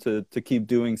pushes you to keep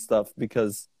doing stuff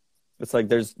because it's like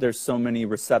there's so many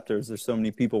receptors. There's so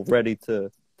many people ready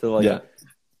to yeah,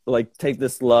 like take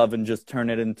this love and just turn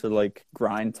it into like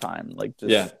grind time. Like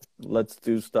yeah, just let's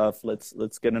do stuff. Let's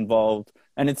get involved.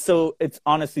 And it's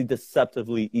honestly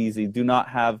deceptively easy. Do not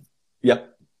have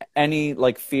yep, any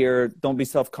like fear. Don't be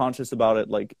self-conscious about it.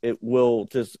 Like it will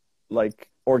just like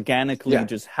organically yeah,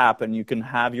 just happen. You can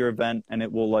have your event and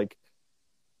it will like,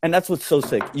 and that's what's so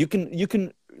sick. You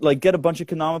can like get a bunch of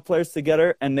Kanama players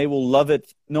together and they will love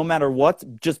it no matter what,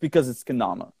 just because it's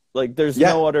Kanama. Like there's yeah.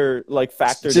 no other like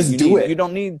factor that Just you do need. You it.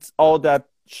 don't need all that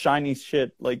shiny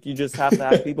shit. Like you just have to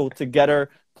have people together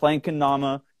playing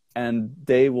Kanama and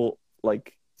they will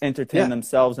like entertain Yeah,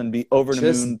 themselves and be over the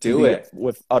just moon to do be it.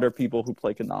 with other people who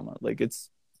play Kanama. Like it's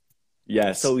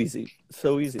Yes. so easy.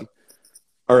 So easy.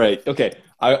 All right. Okay.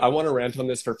 I want to rant on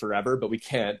this for forever, but we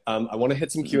can't. I want to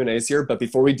hit some Q&As here, but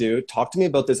before we do, talk to me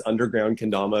about this underground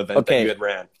kendama event that you Okay. had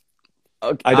ran.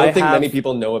 Okay. I I don't think many have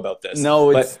people know about this, no,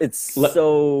 but it's let,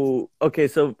 so okay,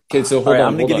 so okay. So all hold right,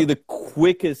 I'm on, gonna hold give you on. the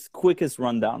quickest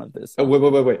rundown of this, huh?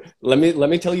 Wait. Let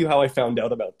me tell you how I found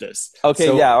out about this. Okay,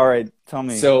 So yeah, all right. Tell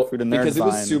me So for the nerd because it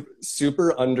was vine.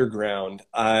 super underground,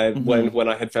 Mm-hmm. when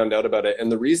I had found out about it,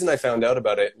 and the reason I found out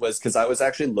about it was because I was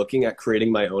actually looking at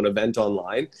creating my own event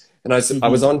online, and I Mm-hmm.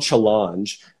 was on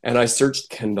Challenge and I searched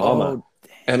kendama, Oh,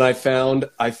 and I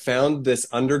found this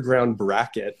underground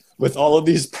bracket with all of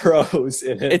these pros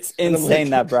in it, it's and I'm insane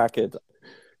like, that bracket.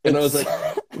 and I was It's like,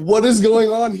 what is going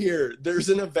on here? There's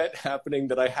an event happening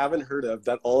that I haven't heard of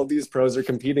that all of these pros are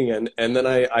competing in. And then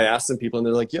I asked some people and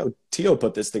they're like, yo, Tio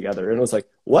put this together. And I was like,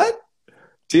 what?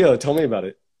 Tio, tell me about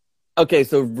it. okay,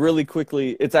 so really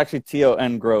quickly, it's actually Tio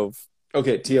and Grove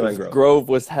Okay, Tio and because Grove. Grove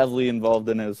was heavily involved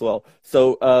in it as well.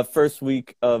 So first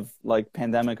week of like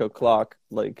pandemic o'clock,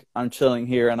 like I'm chilling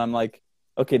here and I'm like,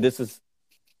 okay, this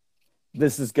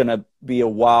is gonna be a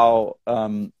wow.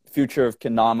 Future of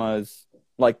Kanama is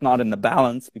like not in the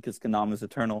balance because Kanama is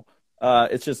eternal.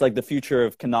 It's just like the future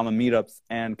of Kanama meetups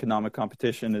and Kanama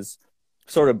competition is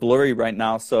sort of blurry right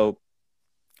now. So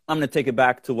I'm gonna take it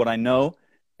back to what I know,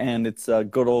 and it's a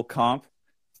good old comp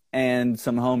and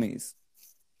some homies.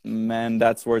 Man,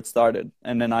 that's where it started.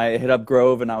 And then I hit up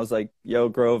Grove and I was like, yo,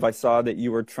 Grove, I saw that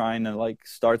you were trying to like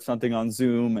start something on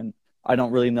Zoom and I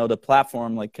don't really know the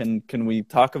platform. Like, can we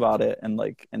talk about it? And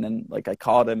like, and then like I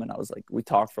called him and I was like, we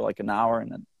talked for like an hour.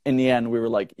 And then in the end, we were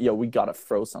like, yo, we gotta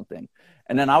throw something.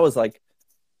 And then I was like,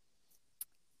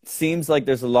 seems like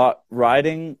there's a lot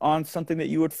riding on something that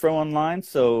you would throw online.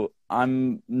 So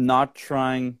I'm not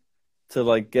trying to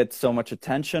like get so much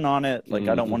attention on it. Like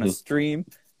I don't want to Mm-hmm. stream.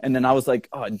 And then I was like,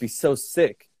 oh, it'd be so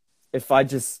sick if I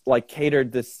just like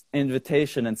catered this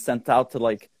invitation and sent out to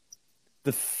like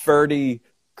the 30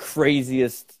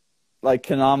 craziest like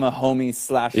Kanama homies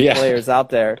slash Yeah, players out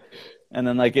there. And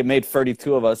then like it made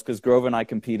 32 of us because Grove and I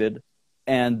competed.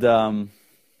 And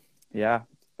yeah,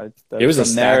 it was a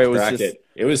from there it stacked was just bracket.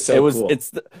 It was it so was cool.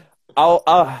 it's the, I'll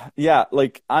yeah,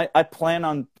 like I plan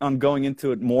on going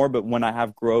into it more, but when I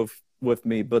have Grove with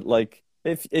me. But like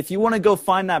if you want to go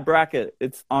find that bracket,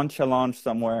 it's on Challenge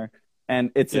somewhere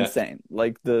and it's Yeah, insane.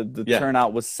 Like the yeah.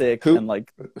 turnout was sick and Who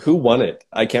like who won it?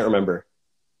 I can't remember.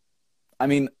 I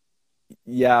mean,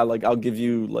 yeah, like I'll give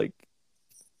you like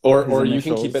his Or you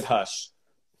can keep it initials. hush.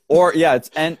 Or yeah, it's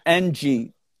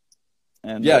NG.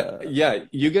 And Yeah.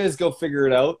 You guys go figure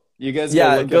it out. You guys go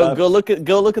yeah, look it up. go look at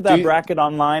Do that you... bracket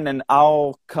online and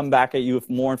I'll come back at you with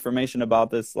more information about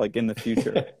this like in the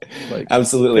future. Like because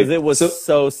Absolutely. it was So,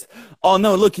 so oh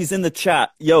no, look, he's in the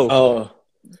chat. Yo, oh,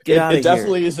 Get out It of here.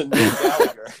 definitely isn't Noel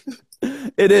Gallagher.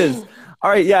 It is. All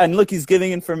right, yeah, and look, he's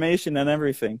giving information and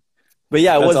everything. But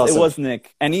yeah, That's it awesome. was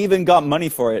Nick, and he even got money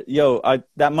for it. Yo,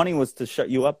 that money was to shut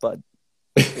you up, bud.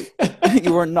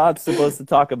 You were not supposed to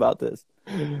talk about this.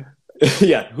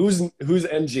 Yeah, who's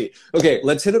NG? Okay,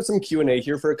 let's hit up some Q&A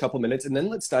here for a couple minutes, and then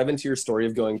let's dive into your story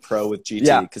of going pro with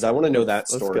GT, because I want to know that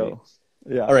story. Let's go.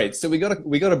 Yeah. All right, so we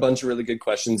got a bunch of really good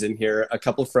questions in here, a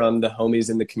couple from the homies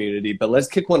in the community, but let's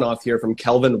kick one off here from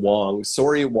Kelvin Wong.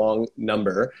 Sorry, Wong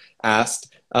number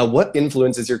asked, what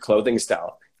influences your clothing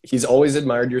style? He's always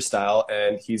admired your style,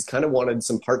 and he's kind of wanted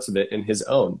some parts of it in his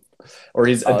own, or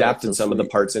he's adapted some of the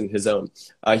parts in his own.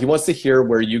 He wants to hear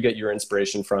where you get your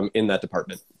inspiration from in that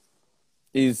department.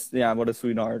 What a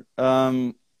sweetheart.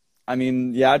 I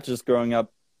mean, yeah, just growing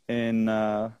up in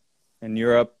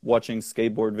Europe, watching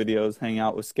skateboard videos, hanging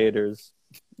out with skaters,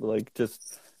 like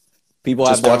just people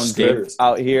have their own drifts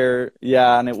out here.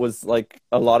 Yeah, and it was like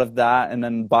a lot of that, and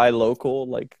then buy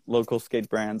local skate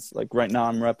brands. Like right now,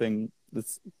 I'm repping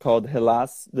this called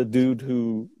Helas. The dude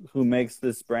who makes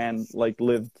this brand like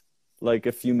lived like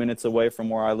a few minutes away from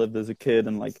where I lived as a kid,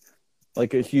 and like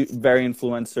a huge, very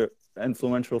influential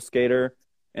skater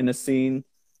in the scene.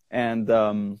 And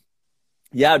look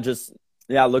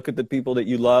at the people that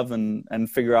you love and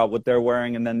figure out what they're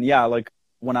wearing. And then like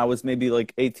when I was maybe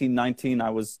like 18, 19, I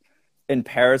was in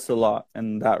Paris a lot,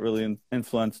 and that really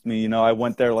influenced me. You know, I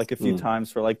went there like a few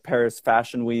times for like Paris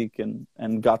Fashion Week and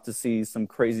got to see some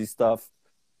crazy stuff.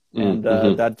 And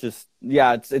that just,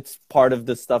 it's part of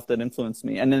the stuff that influenced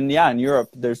me. And then in Europe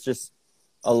there's just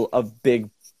a big,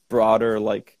 broader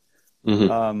like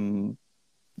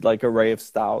array of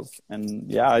styles.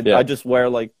 And I just wear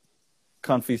like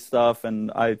comfy stuff,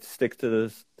 and I stick to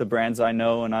the brands I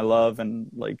know and I love, and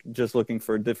like just looking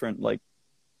for different like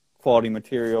quality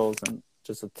materials and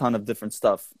just a ton of different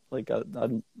stuff. Like I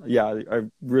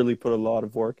really put a lot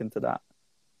of work into that.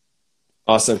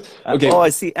 Awesome. Okay. I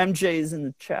see MJ's in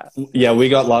the chat. Yeah, we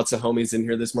got lots of homies in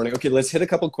here this morning. Okay, let's hit a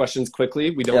couple questions quickly.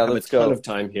 We don't have a ton of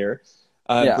time here.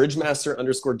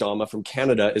 Bridgemaster_Dama from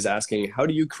Canada is asking, how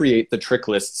do you create the trick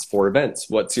lists for events?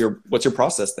 What's your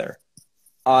process there?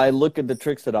 I look at the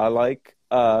tricks that I like.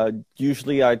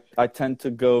 Usually I tend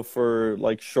to go for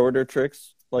like shorter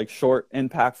tricks, like short,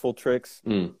 impactful tricks.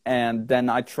 And then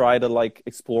I try to like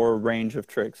explore a range of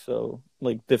tricks. So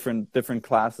like different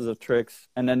classes of tricks.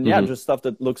 And then, just stuff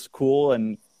that looks cool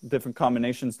and different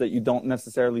combinations that you don't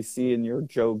necessarily see in your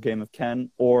Joe Game of Ken,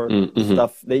 or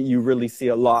stuff that you really see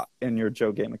a lot in your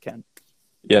Joe Game of Ken.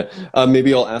 Yeah.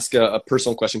 Maybe I'll ask a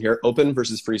personal question here. Open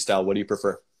versus freestyle. What do you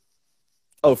prefer?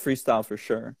 Oh, freestyle for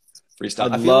sure.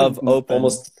 Freestyle. I love like open.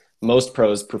 Almost most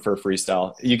pros prefer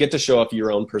freestyle. You get to show off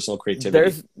your own personal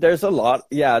creativity. There's a lot.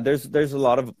 Yeah, there's a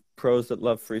lot of pros that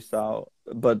love freestyle.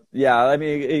 But yeah, I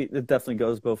mean, it definitely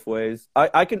goes both ways.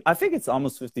 I think it's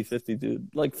almost 50-50, dude.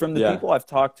 Like from the people I've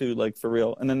talked to, like for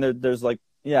real. And then there's like,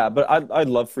 but I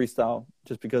love freestyle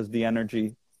just because the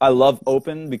energy. I love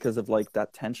open because of like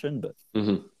that tension, but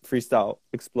freestyle,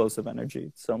 explosive energy.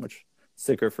 It's so much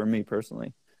sicker for me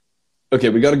personally. Okay,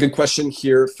 we got a good question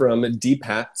here from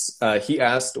Deepats. He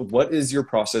asked, what is your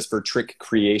process for trick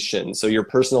creation? So your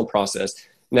personal process.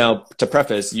 Now, to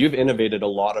preface, you've innovated a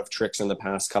lot of tricks in the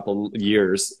past couple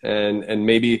years, and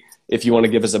maybe if you want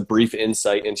to give us a brief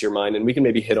insight into your mind, and we can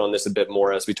maybe hit on this a bit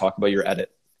more as we talk about your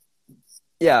edit.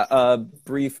 Yeah,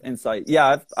 brief insight.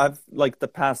 Yeah, I've like the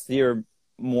past year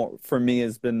more for me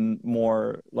has been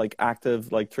more like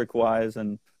active, like trick wise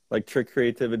and like trick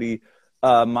creativity.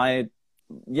 I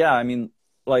mean,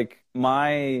 like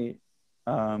my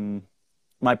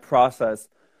process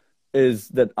is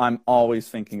that I'm always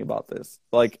thinking about this.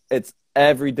 Like it's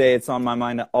every day, it's on my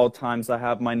mind at all times. I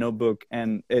have my notebook,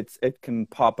 and it can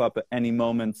pop up at any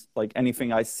moment. Like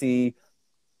anything I see,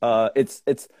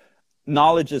 it's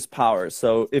knowledge is power.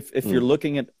 So if you're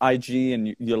looking at IG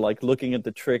and you're like looking at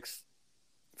the tricks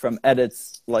from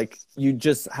edits, like you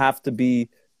just have to be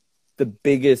the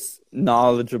biggest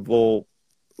knowledgeable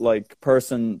like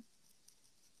person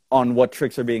on what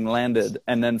tricks are being landed,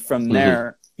 and then from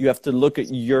there you have to look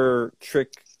at your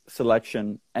trick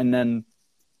selection and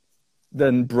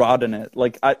then broaden it.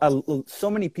 Like I so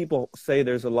many people say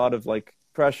there's a lot of like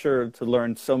pressure to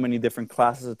learn so many different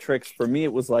classes of tricks. For me,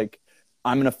 it was like,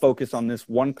 I'm going to focus on this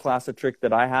one class of trick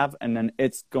that I have, and then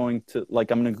it's going to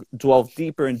like, I'm going to delve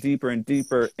deeper and deeper and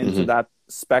deeper into that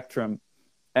spectrum.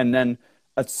 And then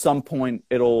at some point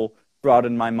it'll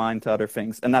broaden my mind to other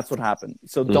things. And that's what happened.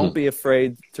 So don't be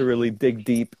afraid to really dig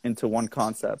deep into one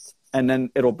concept, and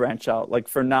then it'll branch out. Like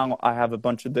for now, I have a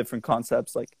bunch of different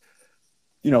concepts, like,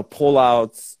 you know, pull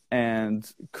outs and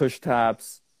cush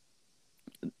taps.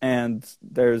 And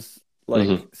there's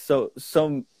like so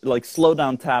like slow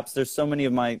down taps. There's so many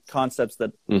of my concepts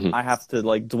that I have to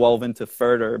like delve into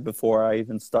further before I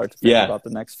even start to think about the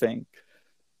next thing.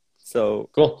 So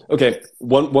cool. Okay,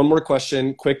 one more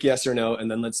question, quick yes or no, and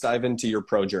then let's dive into your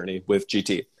pro journey with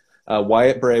GT.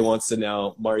 Wyatt Bray wants to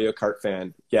know, Mario Kart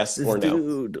fan, yes or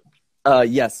no? Dude,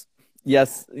 yes.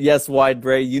 Yes, Wyatt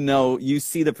Bray. You know, you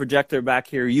see the projector back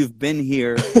here. You've been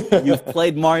here. You've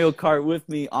played Mario Kart with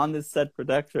me on this said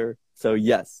projector. So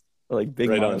yes, like big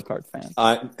Mario Kart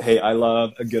fan. Hey, I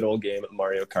love a good old game of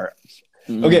Mario Kart.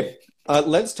 Okay,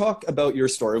 let's talk about your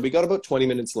story. We got about 20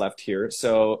 minutes left here.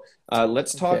 So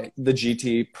let's talk the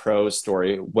GT Pro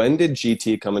story. When did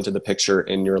GT come into the picture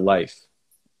in your life?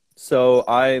 So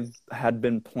I had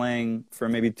been playing for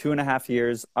maybe 2.5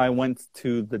 years. I went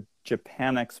to the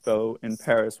Japan Expo in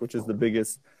Paris, which is the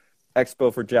biggest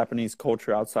expo for Japanese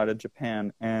culture outside of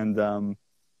Japan. And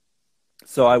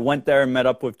so I went there and met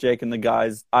up with Jake and the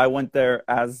guys. I went there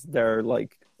as their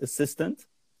like assistant.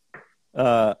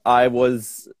 I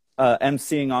was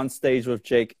emceeing on stage with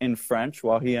Jake in French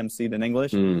while he emceed in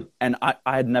English. And I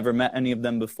had never met any of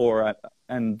them before.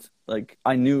 And like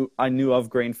I knew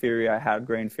of Grain Theory. I had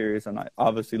Grain Theories, and I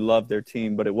obviously loved their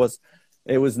team, but it was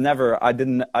never, I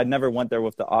never went there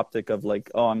with the optic of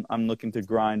like, oh, I'm looking to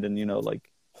grind and, you know, like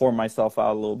whore myself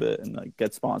out a little bit and like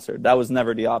get sponsored. That was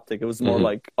never the optic. It was more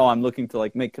like, oh, I'm looking to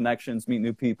like make connections, meet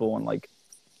new people, and like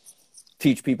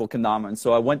teach people kendama. And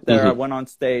so I went there, I went on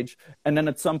stage, and then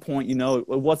at some point, you know, it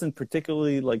wasn't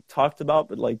particularly like talked about,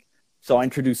 but like, so I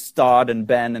introduced Stod and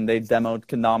Ben, and they demoed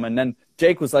kendama, and then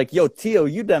Jake was like, yo, Tio,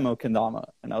 you demo kendama.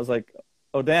 And I was like,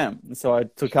 oh, damn. And so I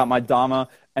took out my dama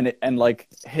and like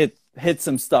hit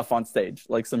some stuff on stage,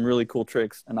 like some really cool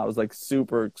tricks. And I was like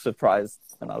super surprised.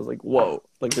 And I was like, whoa,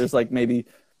 like there's like maybe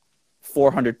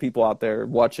 400 people out there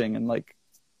watching, and like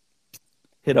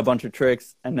hit a bunch of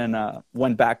tricks, and then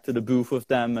went back to the booth with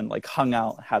them and like hung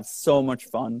out, had so much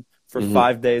fun. For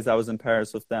 5 days I was in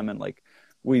Paris with them, and like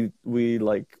we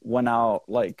like went out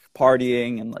like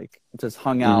partying and like just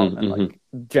hung out and like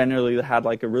generally had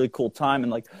like a really cool time.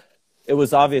 And like it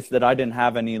was obvious that I didn't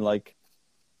have any like,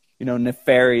 you know,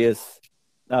 nefarious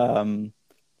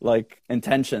like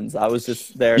intentions. I was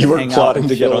just there to hang out and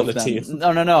get on the team.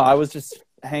 No. I was just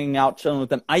hanging out, chilling with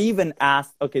them. I even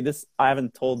asked, this, I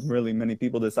haven't told really many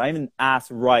people this. I even asked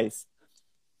Rice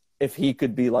if he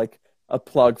could be like a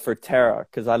plug for Terra,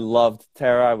 because I loved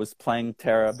Terra. I was playing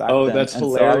Terra back then. Oh, that's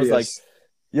hilarious. So I was like,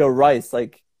 yo, Rice,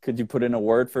 like, could you put in a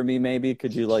word for me maybe?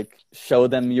 Could you like show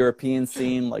them European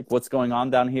scene, like what's going on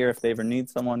down here if they ever need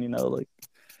someone, you know, like.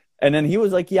 And then he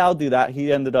was like, yeah, I'll do that.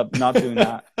 He ended up not doing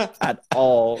that at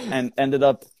all, and ended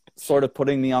up sort of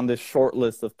putting me on this short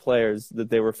list of players that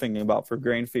they were thinking about for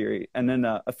Grain Theory. And then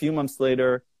a few months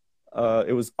later,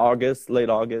 it was late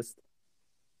August.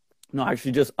 No,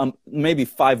 actually just maybe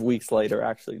 5 weeks later,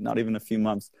 actually, not even a few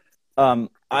months.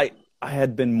 I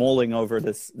had been mulling over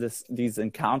these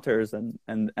encounters and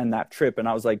that trip. And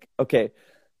I was like, okay,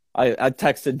 I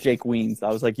texted Jake Weens. I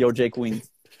was like, yo, Jake Weens,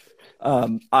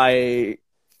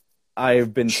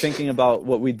 I've been thinking about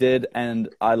what we did, and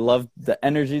I loved the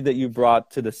energy that you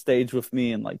brought to the stage with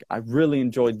me, and like I really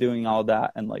enjoyed doing all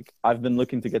that, and like I've been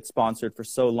looking to get sponsored for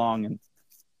so long,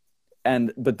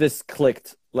 but this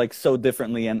clicked like so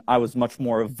differently, and I was much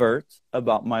more overt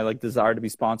about my like desire to be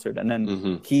sponsored. And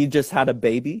then he just had a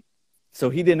baby, so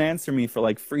he didn't answer me for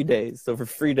like 3 days. So for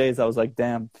 3 days I was like,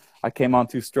 damn, I came on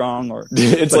too strong. Or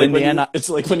it's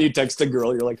like when you text a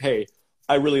girl, you're like, hey,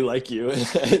 I really like you.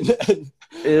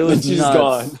 It was she's nuts.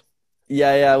 Gone.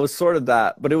 Yeah, it was sort of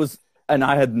that, but it was, and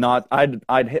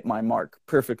I'd hit my mark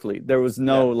perfectly. There was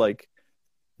no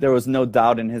there was no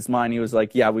doubt in his mind. He was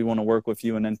like, yeah, we want to work with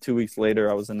you. And then 2 weeks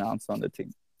later, I was announced on the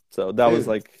team. So that was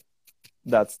like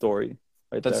that story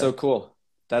right there. That's so cool.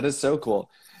 That is so cool.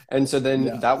 And so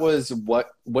then that was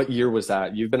what year was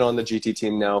that? You've been on the GT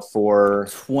team now for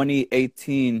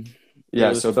 2018.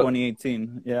 Yeah, so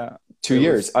 2018. Yeah. 2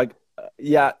 years.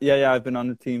 Yeah. I've been on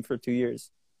the team for 2 years.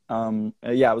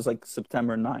 It was like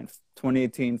September 9th,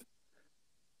 2018.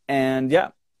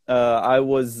 And I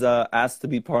was asked to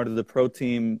be part of the pro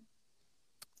team,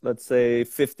 let's say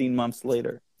 15 months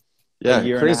later. Yeah, a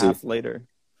year crazy. and a half later.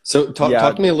 So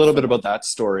talk to me a little bit about that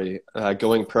story,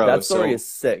 going pro. That story is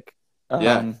sick.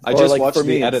 I just watched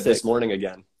the edit this morning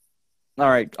again. All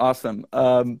right, awesome.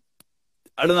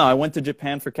 I don't know. I went to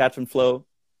Japan for Catch and Flow.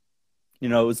 You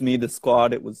know, it was me, the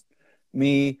squad. It was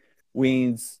me,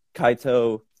 Weens,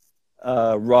 Kaito,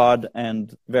 Rod,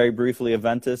 and very briefly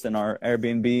Aventus in our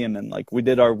Airbnb. And then like we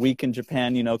did our week in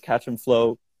Japan, you know, Catch and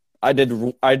Flow. I did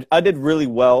really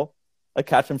well at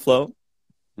Catch and Flow.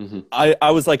 Mm-hmm.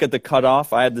 I was like at the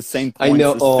cutoff. I had the same points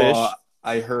as Fish.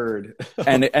 I heard.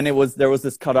 and it was, there was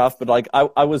this cutoff, but like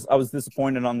I was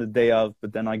disappointed on the day of,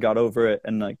 but then I got over it.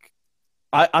 And like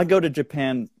I go to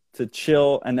Japan to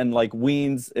chill, and then like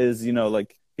Weens is, you know,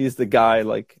 like he's the guy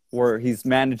like where he's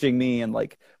managing me, and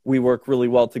like we work really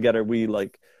well together. We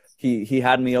like he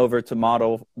had me over to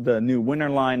model the new winter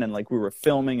line, and like we were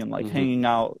filming and like hanging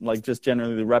out, like just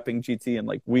generally repping GT, and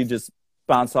like we just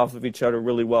bounce off of each other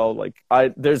really well. Like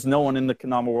there's no one in the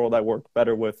Kanama world I work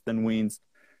better with than Weens.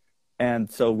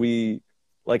 And so we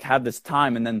like had this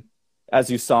time, and then as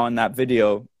you saw in that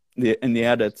video, in the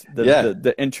edit,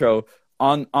 the intro,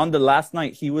 on the last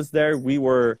night he was there, we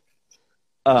were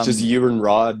just you and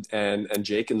Rod and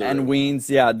Jake in the room. And Weens,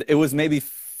 yeah. It was maybe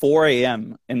 4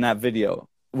 a.m. in that video,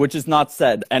 which is not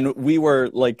said. And we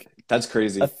were like, that's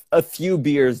crazy. A few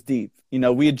beers deep. You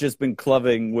know, we had just been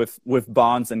clubbing with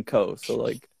Bonds and Co. So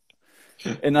like,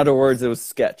 in other words, it was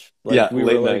sketch. Like, yeah, we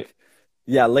late were night. Like,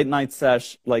 yeah, late night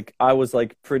sesh. Like I was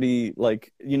like pretty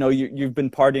like, you know, you've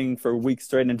been partying for a week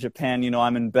straight in Japan. You know,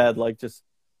 I'm in bed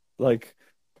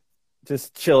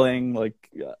just chilling, like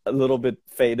a little bit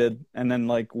faded. And then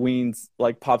like Weens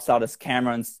like pops out his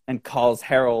camera and calls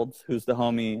Harold, who's the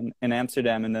homie in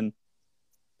Amsterdam. And then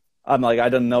I'm like, I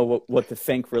don't know what to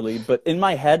think really, but in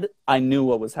my head, I knew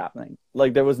what was happening.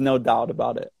 Like there was no doubt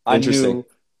about it. Interesting.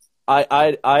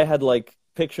 I had like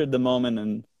pictured the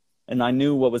moment, and I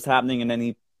knew what was happening. And then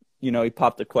he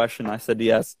popped a question. I said,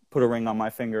 yes, put a ring on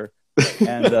my finger.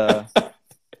 And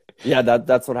yeah,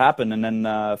 that's what happened. And then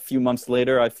a few months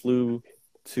later, I flew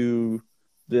to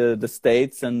the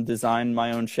States and designed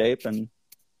my own shape, and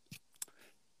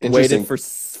waited for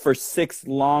 6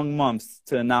 long months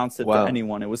to announce it to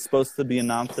anyone. It was supposed to be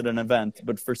announced at an event,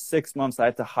 but for 6 months I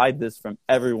had to hide this from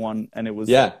everyone, and it was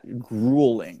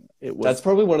grueling. That's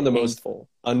probably one of the most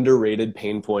underrated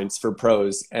pain points for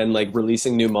pros and like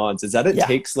releasing new mods, is that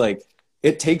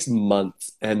it takes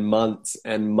months and months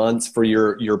and months for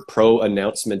your pro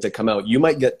announcement to come out. You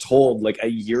might get told like a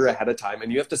year ahead of time,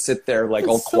 and you have to sit there like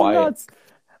all quiet. Nuts.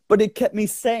 But it kept me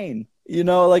sane. You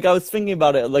know, like I was thinking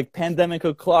about it, like pandemic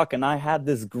o'clock, and I had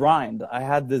this grind. I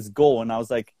had this goal, and I was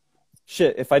like,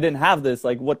 shit, if I didn't have this,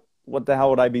 like what the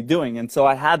hell would I be doing? And so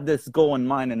I had this goal in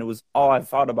mind, and it was all I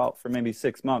thought about for maybe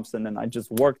 6 months. And then I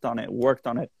just worked on it.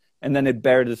 And then it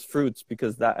bared its fruits,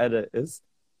 because that edit is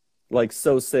like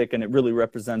so sick, and it really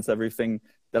represents everything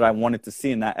that I wanted to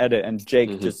see in that edit. And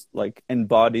Jake just like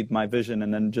embodied my vision,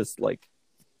 and then just like,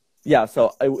 yeah,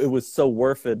 so it was so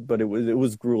worth it, but it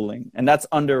was grueling, and that's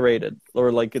underrated,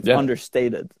 or like it's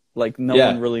understated. Like no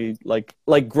one really like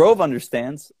Grove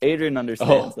understands, Adrian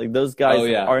understands, like those guys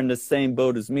are in the same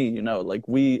boat as me. You know, like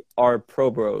we are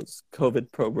pro bros,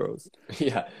 COVID pro bros.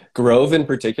 Yeah, Grove in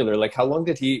particular. Like how long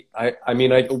did he? I mean,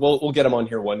 we'll get him on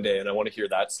here one day, and I want to hear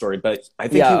that story. But I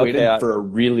think he waited for a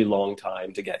really long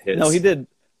time to get his. No, he did.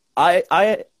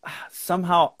 I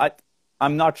somehow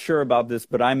I'm not sure about this,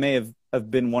 but I may have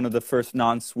been one of the first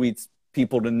non-Swedes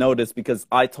people to notice, because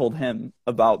I told him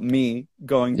about me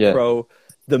going pro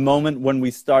the moment when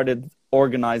we started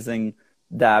organizing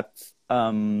that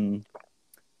the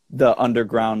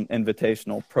Underground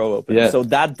Invitational Pro Open. Yeah. So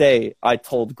that day I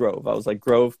told Grove, I was like,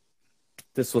 Grove,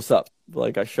 this was up.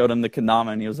 Like I showed him the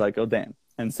Kanama, and he was like, oh damn.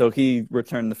 And so he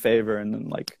returned the favor, and then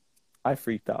like I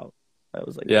freaked out. I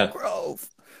was like, Grove.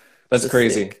 That's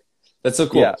crazy. Sick. That's so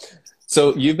cool. Yeah.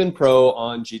 So you've been pro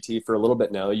on GT for a little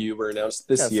bit now. You were announced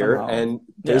this year, and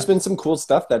there's been some cool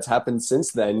stuff that's happened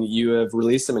since then. You have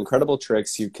released some incredible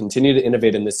tricks. You continue to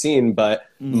innovate in the scene, but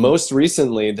most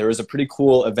recently there was a pretty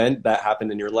cool event that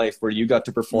happened in your life where you got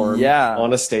to perform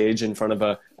on a stage in front of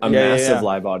a massive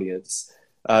live audience.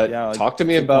 Talk to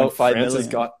me about France's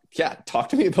Got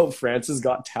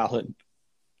Talent.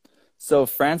 So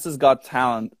France's Got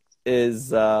Talent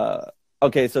is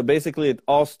okay. So basically, it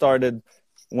all started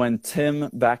when Tim,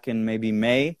 back in maybe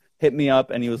May, hit me up,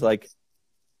 and he was like,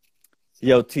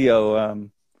 yo, Tio,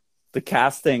 the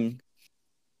casting.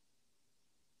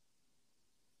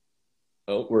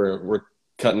 Oh, we're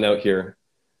cutting out here.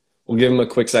 We'll give him a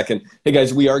quick second. Hey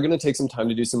guys, we are going to take some time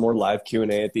to do some more live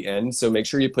Q&A at the end. So make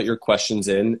sure you put your questions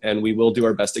in, and we will do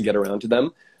our best to get around to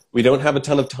them. We don't have a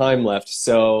ton of time left,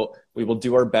 so we will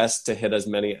do our best to hit as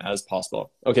many as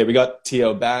possible. Okay, we got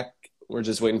Tio back. We're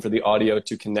just waiting for the audio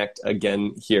to connect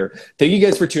again here. Thank you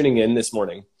guys for tuning in this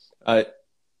morning.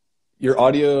 Your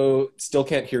audio still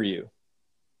can't hear you.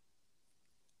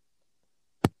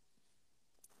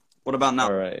 What about now?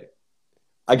 All right.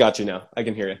 I got you now. I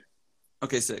can hear you.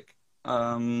 Okay, sick.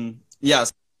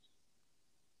 Yes.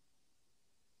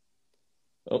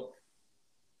 Oh.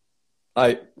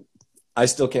 I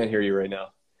still can't hear you right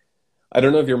now. I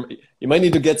don't know if you might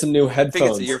need to get some new headphones. I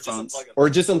think it's earphones. Or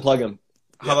just unplug them.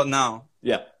 How about now?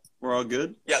 Yeah. We're all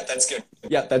good? Yeah, that's good.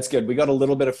 Yeah, that's good. We got a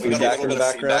little bit of feedback in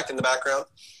the background.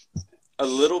 A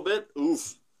little bit?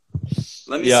 Oof.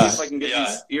 Let me see if I can get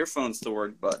these earphones to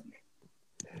work, bud.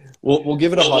 We'll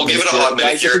give it a hot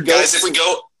minute here. Guys, if we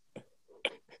go...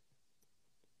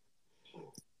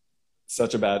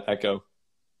 Such a bad echo.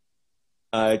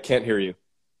 I can't hear you.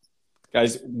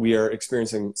 Guys, we are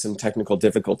experiencing some technical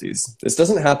difficulties. This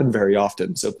doesn't happen very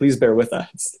often, so please bear with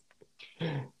us.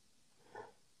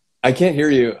 I can't hear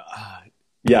you.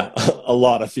 Yeah, a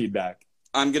lot of feedback.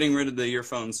 I'm getting rid of the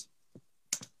earphones.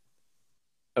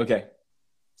 Okay.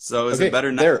 So is it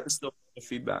better now? There. Still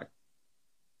feedback.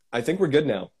 I think we're good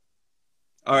now.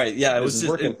 All right. Yeah, it was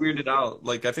just it weirded out.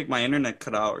 Like I think my internet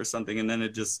cut out or something, and then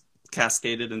it just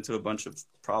cascaded into a bunch of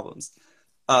problems.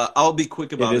 I'll be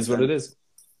quick about it. It is what it is.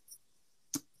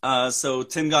 So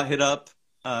Tim got hit up.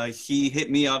 He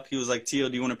hit me up. He was like, "Tio,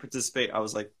 do you want to participate?" I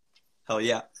was like, "Hell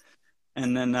yeah!"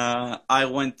 And then I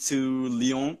went to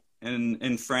Lyon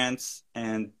in France,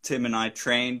 and Tim and I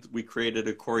trained. We created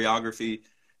a choreography,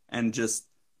 and just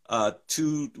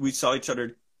we saw each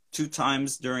other 2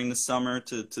 times during the summer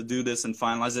to do this and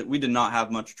finalize it. We did not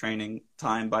have much training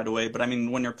time, by the way, but I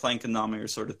mean, when you're playing kendama, you're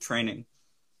sort of training.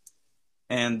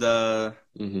 And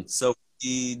so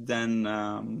we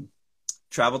then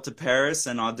traveled to Paris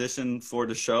and auditioned for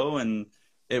the show, and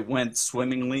it went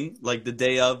swimmingly. Like the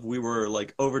day of, we were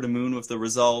like over the moon with the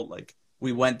result. Like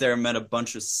we went there, met a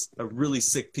bunch of really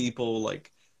sick people.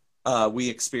 Like we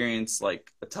experienced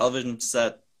like a television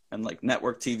set and like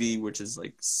network TV, which is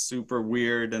like super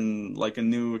weird and like a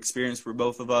new experience for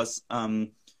both of us.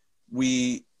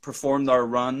 We performed our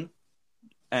run,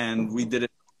 and we did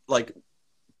it like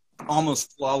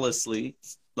almost flawlessly,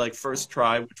 like first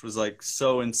try, which was like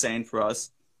so insane for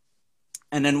us.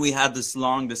 And then we had this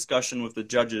long discussion with the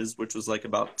judges, which was like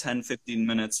about 10-15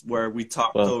 minutes, where we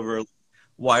talked over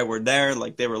why we're there.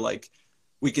 Like they were like,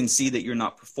 we can see that you're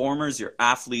not performers, you're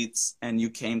athletes, and you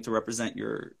came to represent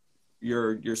your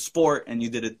sport, and you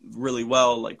did it really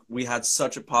well. Like we had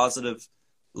such a positive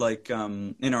like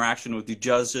interaction with the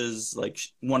judges. Like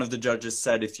one of the judges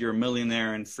said, if you're a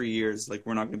millionaire in 3 years, like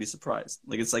we're not gonna be surprised.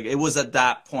 Like it's like it was at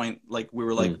that point, like we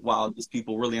were like, wow, these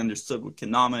people really understood what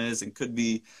kendama is and could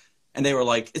be. And they were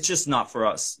like, it's just not for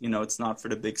us, you know, it's not for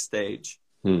the big stage.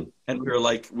 And we were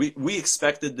like, we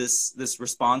expected this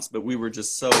response, but we were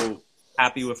just so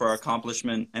happy with our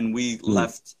accomplishment, and we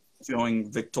left feeling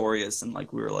victorious, and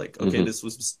like we were like, okay, this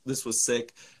was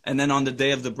sick. And then on the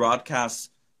day of the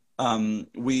broadcast,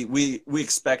 we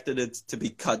expected it to be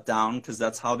cut down, because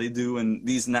that's how they do, and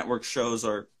these network shows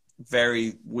are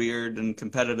very weird and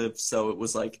competitive. So it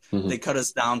was like they cut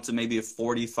us down to maybe a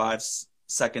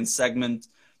 45-second segment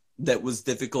that was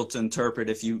difficult to interpret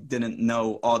if you didn't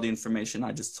know all the information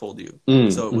I just told you.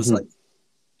 So it was like,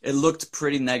 it looked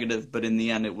pretty negative, but in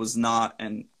the end it was not,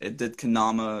 and it did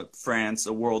kendama France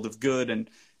a world of good, and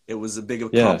it was a big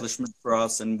accomplishment for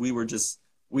us, and we were just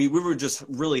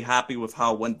really happy with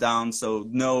how it went down. So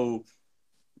no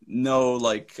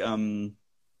like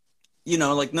you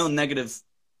know, like no negative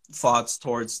thoughts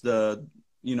towards the,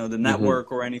 you know, the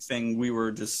network or anything. We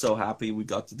were just so happy we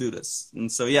got to do this.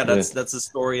 And so that's the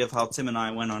story of how Tim and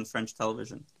I went on French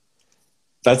television.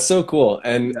 That's so cool.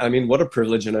 And I mean, what a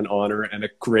privilege and an honor, and a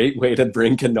great way to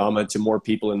bring kendama to more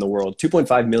people in the world.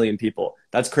 2.5 million people.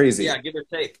 That's crazy. Yeah, give or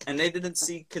take. And they didn't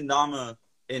see kendama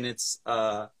in its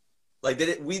like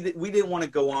we didn't want to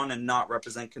go on and not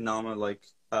represent kendama, like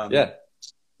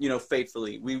you know,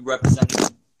 faithfully. We represented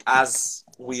it as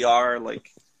we are, like,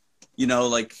 you know,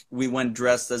 like we went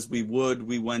dressed as we would.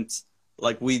 We went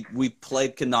like we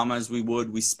played kendama as we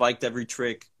would. We spiked every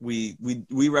trick. We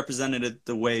represented it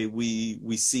the way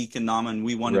we see kendama, and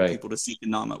we wanted people to see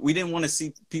kendama. We didn't want to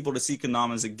see people to see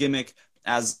kendama as a gimmick,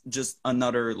 as just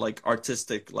another like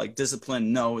artistic like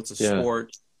discipline. No, it's a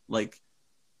sport. Like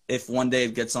if one day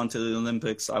it gets onto the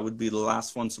Olympics, I would be the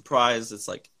last one surprised. It's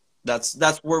like that's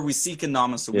where we see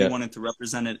kendama. So we wanted to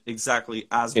represent it exactly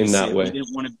as we see it.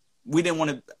 We didn't want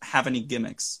to have any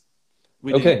gimmicks.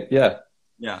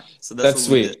 Yeah, so that's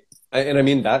sweet. We did. And I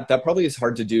mean, that probably is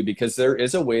hard to do, because there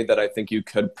is a way that I think you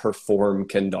could perform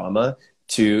kendama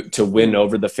to win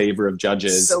over the favor of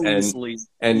judges. So easily.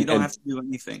 And you don't have to do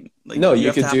anything. Like, no,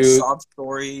 you could do a sob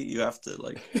story. You have to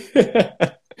like,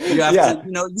 you have to,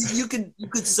 you know, you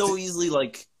could so easily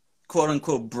like, quote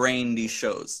unquote, brain these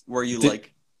shows where you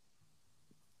like,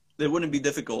 it wouldn't be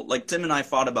difficult. Like Tim and I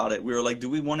thought about it. We were like, do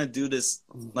we want to do this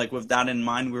like with that in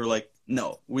mind? We were like,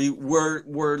 no, we're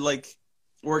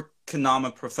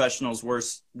kendama professionals.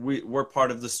 We're part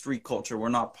of the street culture. We're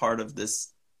not part of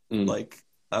this like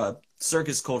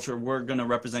circus culture. We're gonna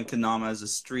represent kendama as a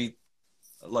street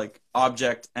like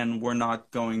object, and we're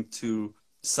not going to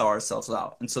sell ourselves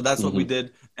out. And so that's what we Hmm.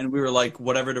 did. And we were like,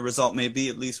 whatever the result may be,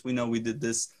 at least we know we did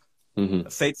this Hmm.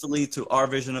 faithfully to our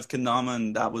vision of Kendama,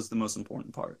 and that was the most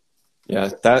important part. Yeah,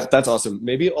 that's awesome.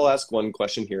 Maybe I'll ask one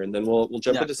question here, and then we'll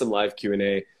jump Yeah, into some live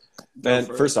Q&A. go Man,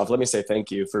 for it. first off, let me say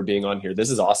thank you for being on here. This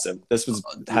is awesome.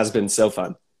 Dude, Has been so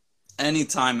fun.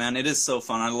 anytime, man. It is so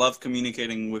fun. I love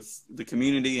communicating with the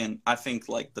community, and I think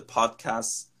like the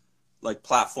podcast like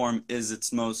platform is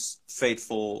its most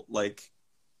faithful like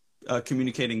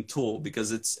communicating tool,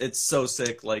 because it's so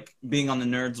sick. Like being on the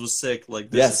Nerds was sick.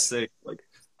 Like this is Yes, sick. Like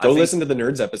I go think listen to the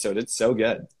Nerds episode. It's so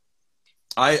good.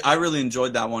 I really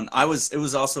enjoyed that one. It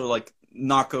was also like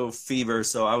Nako fever,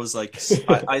 so I was like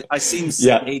I seemed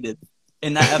Yeah. sedated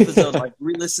in that episode. Like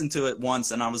re-listened to it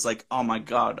once, and I was like, oh my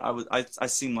god, I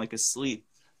seemed like asleep,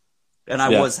 and I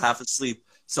Yeah. was half asleep.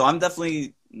 So I'm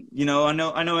definitely, I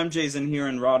know MJ's in here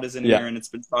and Rod is in Yeah. here, and it's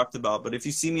been talked about. But if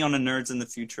you see me on the Nerds in the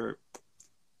future,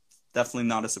 definitely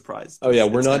not a surprise. Oh yeah,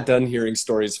 we're It's not gonna done hearing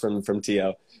stories from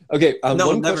Tio. Okay,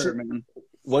 no, never, man.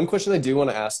 one question I do want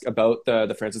to ask about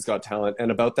the Francis Got Talent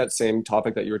and about that same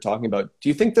topic that you were talking about. Do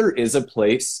you think there is a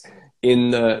place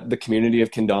in the community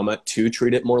of Kendama to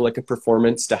treat it more like a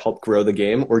performance to help grow the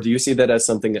game, or do you see that as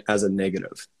something as a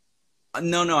negative?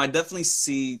 No, I definitely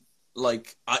see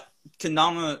like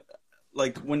Kendama,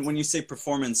 like when you say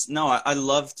performance, no, I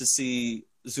love to see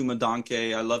Zuma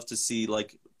Danke. I love to see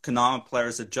like Kendama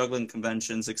players at juggling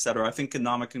conventions, etc. I think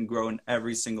Kendama can grow in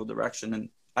every single direction, and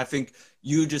I think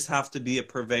you just have to be a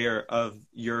purveyor of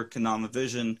your Kendama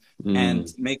vision Mm, and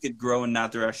make it grow in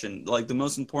that direction. Like the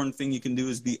most important thing you can do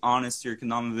is be honest to your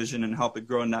Kendama vision and help it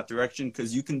grow in that direction,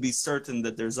 because you can be certain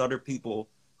that there's other people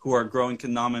who are growing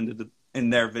Kendama in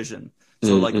their vision.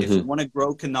 So like if you mhm. want to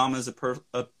grow Kendama as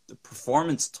a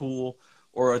performance tool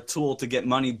or a tool to get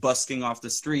money busking off the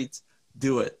streets,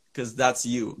 do it, because that's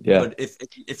you. Yeah, But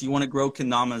if you want to grow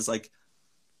Kendama as like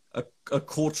a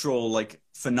cultural like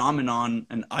phenomenon,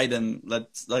 an item,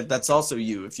 that's also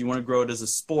you. If you want to grow it as a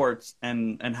sport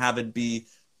and have it be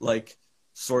like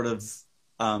sort of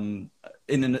um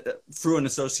through an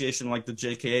association like the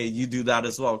JKA, you do that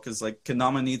as well, because like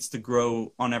Kendama needs to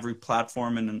grow on every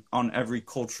platform and on every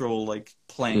cultural like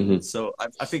plane. hmm, So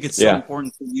I think it's so yeah,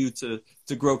 important for you to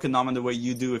grow Kendama the way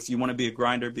you do. If you want to be a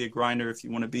grinder, be a grinder. If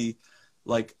you want to be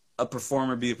like a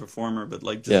performer, be a performer, but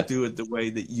like yeah. just do it the way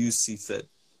that you see fit.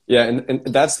 Yeah, and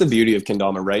that's the beauty of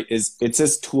Kendama, right? Is it's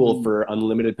this tool Mm, for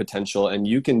unlimited potential, and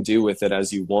you can do with it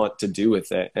as you want to do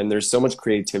with it. And there's so much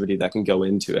creativity that can go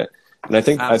into it. And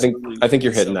absolutely. I think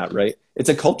you're It's hitting so that, true. right? It's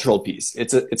a cultural piece.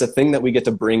 It's a thing that we get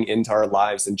to bring into our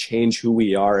lives and change who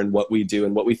we are and what we do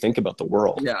and what we think about the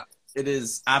world. Yeah, it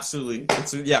is absolutely.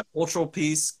 It's a, yeah, cultural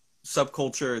piece,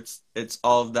 subculture. It's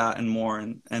all of that and more.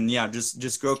 And yeah,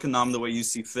 just grow Kanam the way you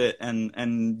see fit,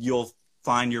 and you'll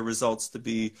find your results to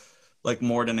be like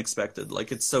more than expected.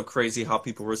 Like it's so crazy how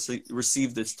people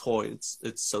receive this toy.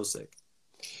 It's so sick.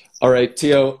 All right,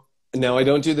 Tio. Now I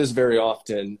don't do this very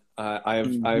often.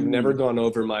 I've never Mhm. gone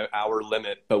over my hour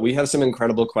limit, but we have some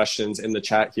incredible questions in the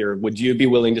chat here. Would you be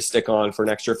willing to stick on for an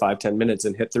extra 5-10 minutes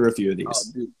and hit through a few of Oh,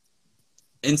 these? dude,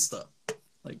 Insta,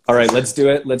 like All for right, let's sure. do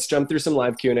it. Let's jump through some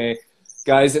live Q&A.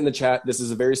 Guys in the chat, this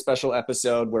is a very special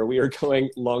episode where we are going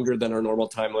longer than our normal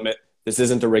time limit. This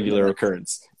isn't a regular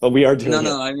occurrence, but we are No, doing it.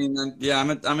 no. I mean, yeah,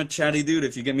 I'm a chatty dude.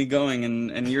 If you get me going,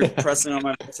 and you're pressing on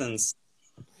my buttons.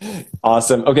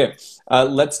 Awesome. Okay,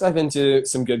 let's dive into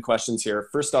some good questions here.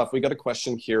 First off, we got a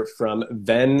question here from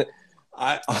Ven.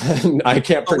 I I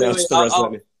can't Oh pronounce wait, the rest of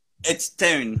that name. it's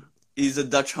Teun. He's a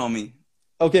Dutch homie.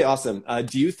 Okay, awesome.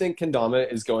 Do you think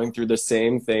Kendama is going through the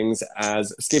same things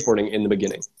as skateboarding in the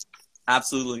beginning?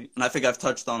 Absolutely, and I think I've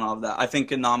touched on all of that. I think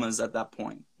Kanama is at that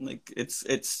point. Like it's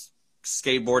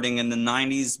skateboarding in the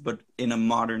 '90s, but in a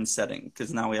modern setting,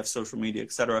 because now we have social media,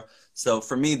 etc. So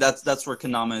for me, that's where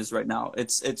Kanama is right now.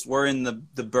 It's we're in the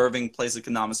birthing place of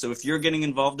Kanama. So if you're getting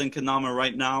involved in Kanama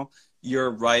right now, you're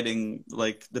writing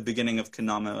like the beginning of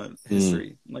Kanama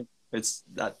history. Like it's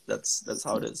that's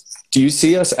how it is. Do you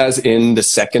see us as in the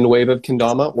second wave of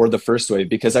Kendama or the first wave?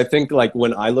 Because I think like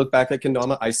when I look back at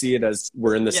Kendama, I see it as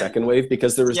we're in the Yeah, second wave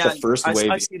because there was the yeah, first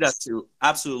wave. I see that too.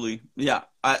 Absolutely. Yeah.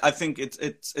 I think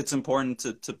it's important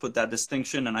to put that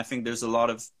distinction, and I think there's a lot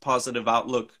of positive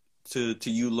outlook to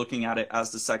you looking at it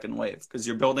as the second wave, because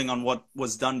you're building on what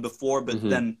was done before, but Hmm.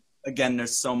 then again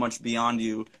there's so much beyond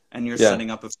you, and you're Yeah. setting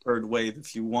up a third wave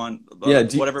if you want. Yeah.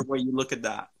 Whatever way you look at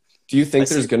that. Do you I think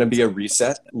see there's going to be a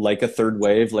reset, like a third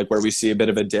wave, like where we see a bit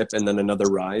of a dip and then another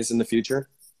rise in the future?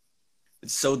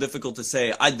 it's so difficult to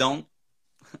say. I don't.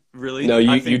 really. No, I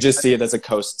you think just see it as a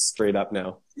coast straight up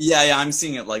now. yeah, I'm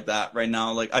seeing it like that right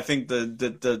now. Like I think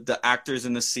the actors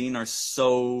in the scene are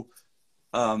so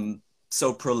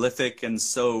so prolific and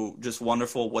so just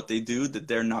wonderful what they do that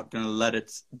they're not gonna let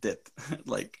it dip.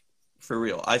 Like for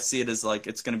real. I see it as like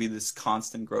it's gonna be this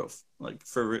constant growth, like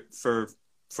for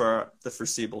the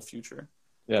foreseeable future.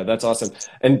 Yeah, that's awesome.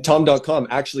 And Tom.com,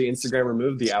 actually Instagram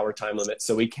removed the hour time limit,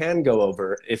 so we can go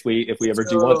over if we ever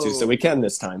do want to. So So we can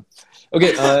this time.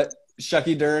 Okay,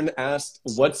 Shucky Dern asked,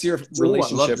 what's your ooh, I love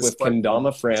relationship this with question.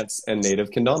 Kendama France and native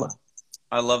Kendama?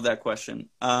 I love that question.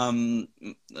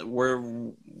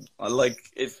 We're like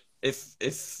if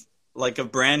like a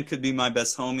brand could be my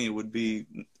best homie, it would be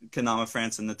Kanama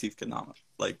France and Natif Kanama.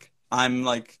 Like I'm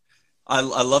like I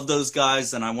love those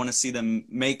guys and I want to see them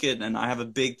make it and I have a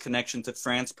big connection to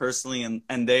France personally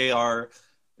and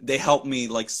they help me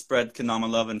like spread Kanama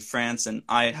love in France and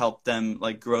I help them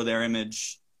like grow their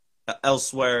image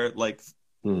elsewhere like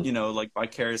Hmm. you know like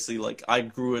vicariously like I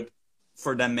grew it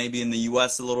for them maybe in the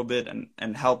US a little bit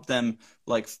and help them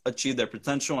like achieve their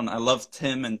potential and I love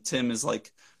Tim and Tim is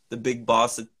like the big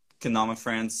boss at Kanama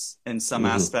France in some Hmm.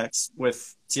 aspects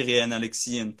with Thierry and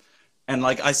Alexis and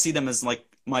like I see them as like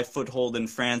my foothold in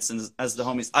France and as the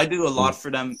homies. I do a lot for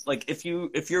them. Like if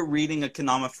you're reading a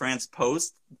Kanama France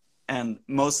post and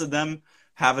most of them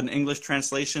have an English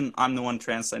translation, I'm the one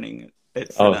translating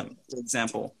it for Oh, them. For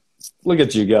example. look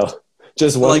at you go.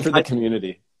 Just one Like for the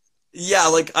community. yeah,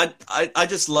 like I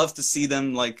just love to see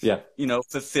them like, Yeah. you know,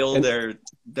 fulfill And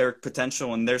their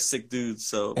potential and they're sick dudes.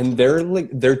 So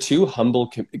they're two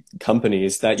humble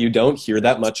companies that you don't hear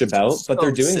that much about, but they're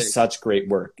so doing sick. such great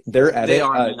work. Their They edit,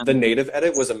 are, the man. native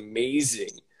edit was amazing.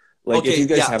 Like if you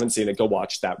Okay, guys yeah. haven't seen it, go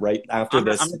watch that right after I'm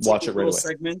this. gonna take Watch a it right little away.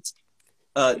 segment.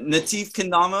 Natif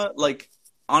Kendama, like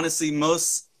honestly,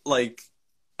 most like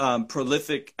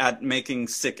prolific at making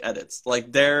sick edits.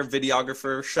 Like their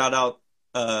videographer, shout out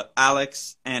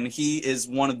Alex, and he is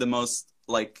one of the most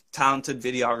like talented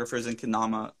videographers in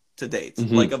Kendama to date,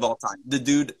 like Hmm. of all time. The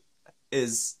dude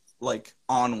is like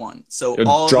on one. So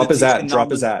all of Drop his Natif at.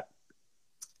 Drop his Kendama's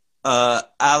at.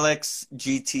 Alex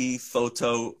GT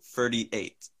Photo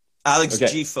 38. Alex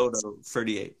Okay. G Photo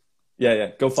 38. Yeah,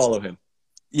 yeah. Go follow him.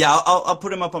 Yeah, I'll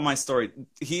put him up on my story.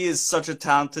 He is such a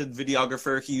talented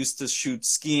videographer. He used to shoot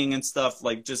skiing and stuff.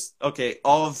 Like just okay,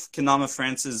 all of Kanama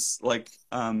France's like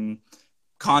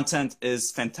content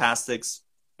is fantastic,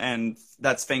 and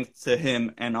that's thanks to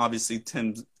him and obviously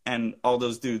Tim and all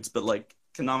those dudes. But like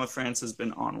Kanama France has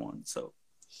been on one. So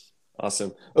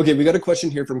Awesome. Okay, we got a question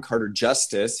here from Carter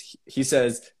Justice. He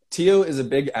says, Tio is a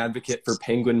big advocate for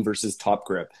Penguin versus Top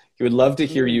Grip. He would love to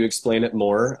hear you explain it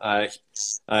more.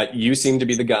 You seem to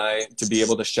be the guy to be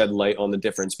able to shed light on the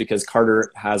difference because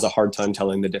Carter has a hard time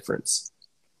telling the difference.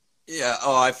 yeah,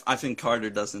 oh, I think Carter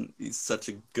doesn't. He's such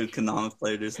a good Konami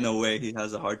player. There's no way he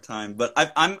has a hard time. But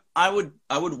I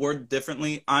would word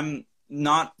differently. I'm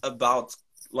not about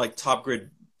like top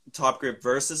grip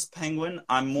versus Penguin.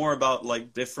 I'm more about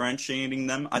like differentiating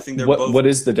them. I think they're both What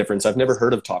is the difference? I've never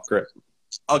heard of Top Grip.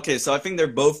 okay. So I think they're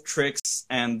both tricks,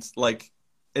 and like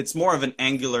it's more of an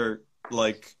angular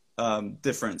like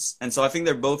difference. And so I think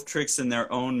they're both tricks in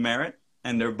their own merit,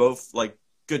 and they're both like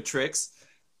good tricks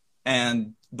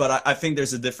and but I think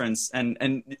there's a difference and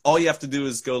all you have to do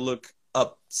is go look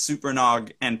up Super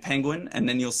Nog and Penguin and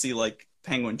then you'll see like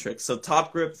Penguin tricks. So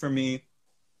top grip for me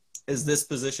is this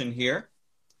position here.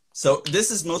 So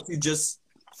this is mostly just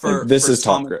This for is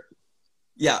Top Tom, Grip.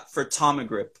 yeah, for Tama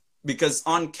grip because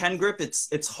on Ken grip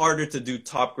it's harder to do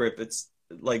top grip. It's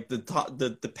like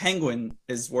the Penguin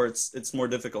is where it's more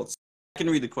difficult. So I can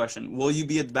read the question. Will you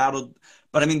be at Battle?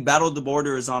 But I mean Battle of the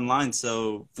Border is online,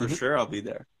 so for Mhm. sure I'll be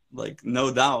there. Like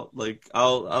no doubt. Like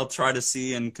I'll try to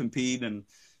see and compete and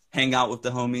hang out with the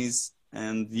homies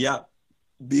and yeah,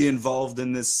 be involved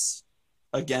in this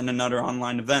again another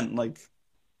online event. Like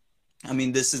I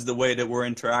mean this is the way that we're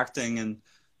interacting and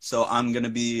so I'm gonna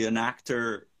be an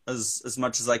actor as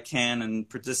much as I can and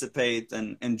participate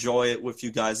and enjoy it with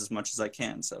you guys as much as I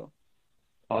can. So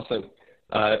Awesome.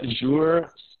 Jur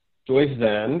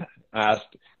Joyzan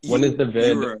asked, when is the you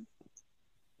vid? were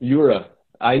Yura.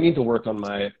 I need to work on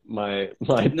my no it's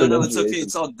okay. pronunciation.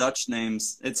 It's all Dutch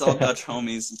names. It's all Dutch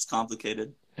homies. It's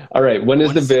complicated. All right. When is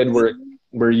When the is the vid vid?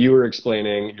 where you were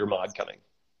explaining your mod coming?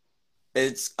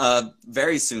 It's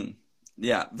very soon.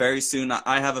 Yeah, very soon.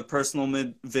 I have a personal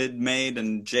vid made,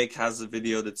 and Jake has a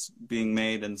video that's being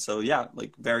made, and so yeah,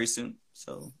 like very soon.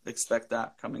 So expect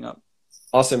that coming up.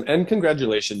 Awesome. And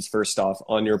congratulations, first off,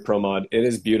 on your pro mod. It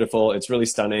is beautiful. It's really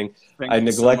stunning. Thank I you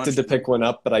so neglected much. to pick one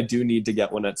up, but I do need to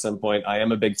get one at some point. I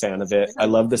am a big fan of it. I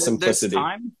love the When there's simplicity.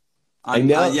 time. I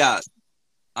know. Yeah,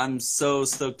 I'm so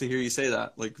stoked to hear you say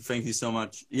that. Like, thank you so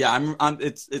much. Yeah,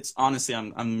 it's honestly,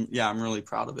 yeah, I'm really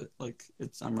proud of it. Like,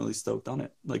 I'm really stoked on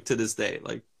it. Like, to this day,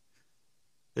 like,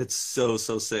 it's so,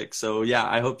 so sick. So yeah,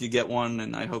 I hope you get one,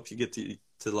 and I hope you get to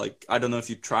like, I don't know if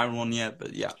you've tried one yet,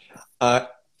 but yeah, Uh,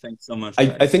 thanks so much, I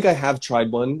guys. think I have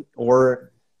tried one,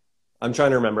 or I'm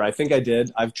trying to remember. I think I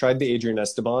did. I've tried the Adrian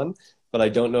Esteban, but I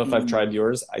don't know if I've Mm, tried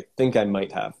yours. I think I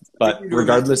might have. I think But you're doing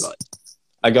right, regardless, but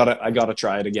I gotta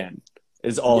try it again.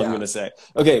 Is all I'm yeah. gonna say.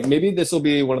 Okay, maybe this will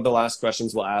be one of the last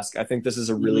questions we'll ask. I think this is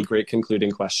a really Hmm. great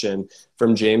concluding question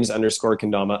from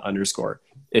James_Kendama_.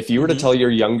 If you were to Hmm. tell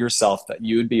your younger self that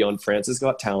you would be on France's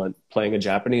Got Talent playing a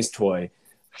Japanese toy,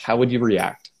 how would you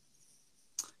react?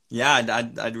 Yeah,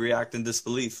 I'd react in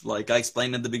disbelief. Like I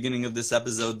explained at the beginning of this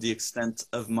episode, the extent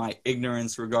of my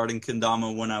ignorance regarding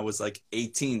kendama when I was like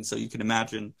 18. So you can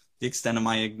imagine the extent of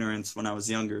my ignorance when I was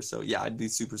younger. So yeah, I'd be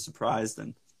super surprised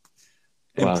and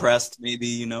Wow. impressed.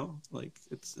 Maybe like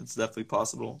it's definitely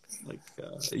possible. Like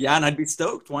yeah, and I'd be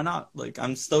stoked. Why not? Like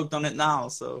I'm stoked on it now.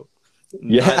 So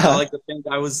I Yeah. like to think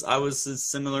I was a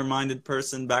similar minded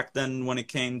person back then when it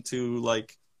came to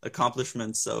like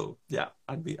accomplishments. So yeah,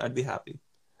 I'd be happy.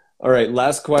 All right,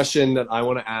 last question that I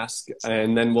want to ask,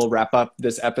 and then we'll wrap up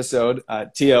this episode.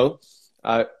 Tio,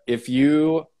 if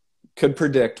you could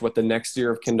predict what the next year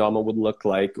of Kendama would look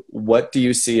like, what do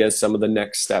you see as some of the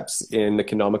next steps in the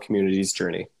Kendama community's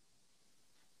journey?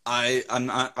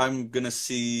 I'm gonna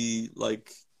see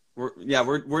like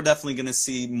we're definitely gonna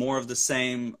see more of the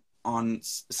same on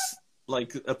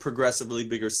like a progressively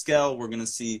bigger scale. We're gonna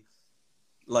see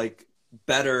like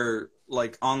better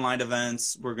like online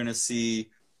events. We're gonna see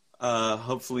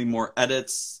hopefully more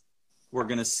edits. We're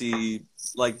gonna see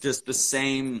like just the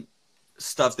same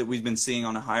stuff that we've been seeing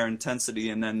on a higher intensity,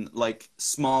 and then like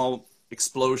small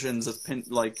explosions of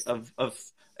of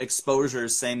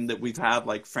exposures, same that we've had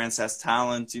like France Has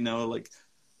Talent, like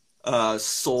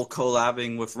Soul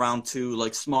collabing with Round Two,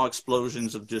 like small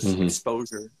explosions of just Hmm.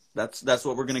 exposure. That's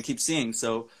what we're gonna keep seeing.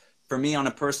 So for me, on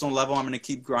a personal level, I'm gonna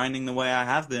keep grinding the way I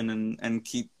have been, and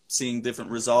keep seeing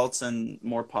different results and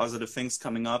more positive things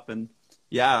coming up. And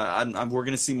yeah, we're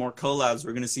gonna see more collabs.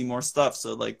 We're gonna see more stuff.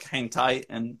 So like, hang tight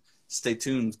and stay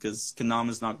tuned because Kanama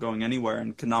is not going anywhere,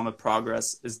 and Kanama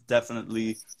progress is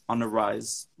definitely on the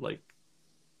rise. Like,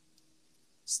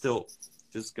 still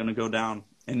just gonna go down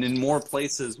and in more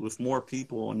places with more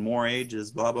people and more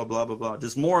ages, blah blah blah blah blah.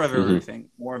 Just more of Hmm. everything,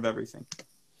 more of everything.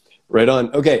 Right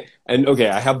on. Okay, and okay,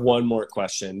 I have one more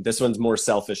question. This one's more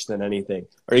selfish than anything.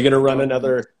 Are you going to run Go ahead.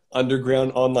 another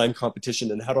underground online competition,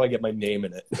 and how do I get my name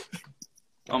in it?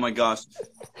 Oh my gosh.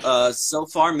 So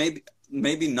far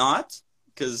maybe not,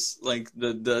 because like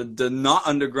the not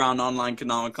underground online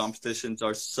Kanama competitions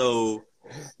are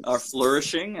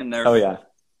flourishing, and Oh yeah.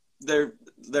 they're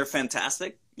they're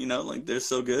fantastic. Like they're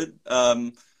so good.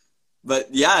 But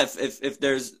yeah,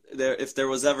 if there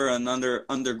was ever an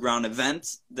underground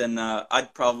event, then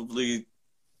I'd probably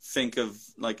think of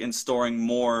like installing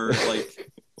more like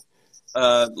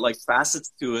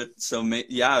facets to it. So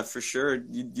yeah, for sure,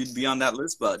 you'd be on that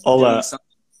list, bud. I'll Doing uh, some,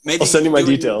 I'll maybe send you my doing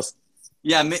details.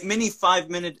 yeah, mini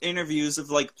 5-minute interviews of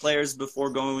like players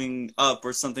before going up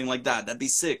or something like that. That'd be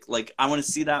sick. Like I want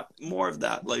to see that more of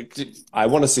that. Like Dude, I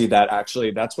want to see that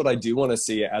actually. That's what I do want to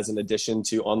see as an addition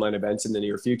to online events in the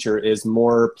near future is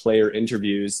more player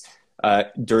interviews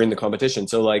during the competition.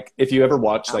 So like if you ever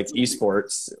watch like absolutely,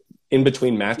 esports in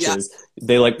between yeah, matches,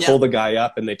 they like yeah. pull the guy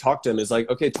up and they talk to him. Is like,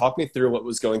 okay, talk me through what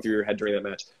was going through your head during that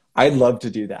match. I'd love to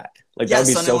do that. Like that Yeah, would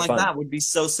be something so like fun. that would be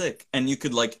so sick. And you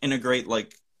could like integrate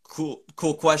like cool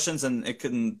questions, and it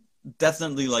can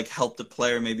definitely like help the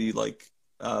player maybe like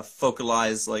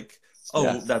focalize like,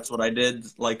 Yeah. oh, that's what I did,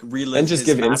 like And relive just his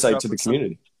give insight matchup to or the something.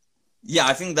 community. Yeah,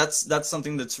 I think that's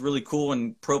something that's really cool,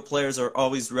 and pro players are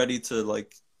always ready to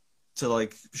like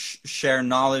share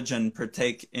knowledge and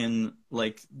partake in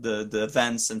like the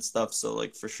events and stuff. So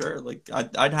like for sure, like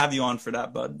I'd have you on for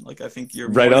that, bud. Like I think you're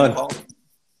Right more than on. qualified.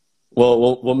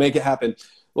 Well, we'll make it happen.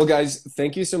 Well, guys,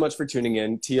 thank you so much for tuning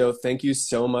in. Tio, thank you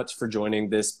so much for joining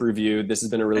this review. This has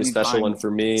been a really special one Anytime. for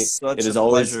me. It Such a is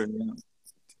always pleasure. Yeah.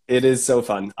 it is so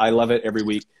fun. I love it every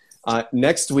week.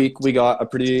 Next week we got a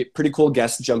pretty cool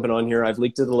guest jumping on here. I've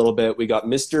leaked it a little bit. We got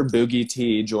Mr. Boogie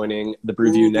T joining the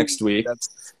Brewview Ooh, next week,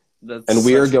 that's and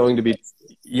we are such a good going to be. guess.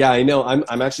 Yeah, I know.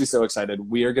 I'm actually so excited.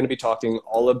 We are going to be talking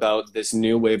all about this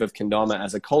new wave of kendama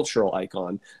as a cultural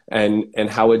icon and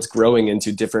how it's growing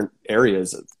into different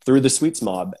areas through the Sweets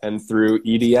Mob and through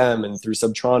EDM and through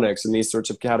Subtronics and these sorts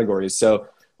of categories. So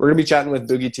We're going to be chatting with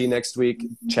Boogie T next week,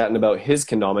 chatting about his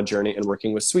kendama journey and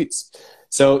working with sweets.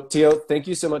 So Tio, thank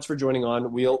you so much for joining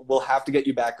on. We'll have to get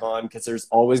you back on because there's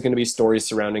always going to be stories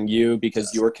surrounding you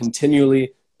because you're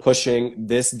continually pushing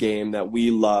this game that we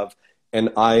love.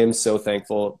 And I am so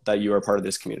thankful that you are part of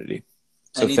this community.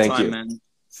 So Anytime, thank you. Man.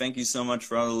 Thank you so much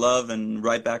for all the love, and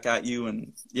right back at you.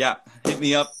 And yeah, hit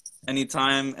me up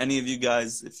anytime, any of you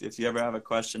guys, if you ever have a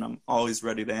question, I'm always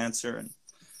ready to answer. And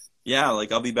yeah,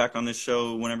 like I'll be back on this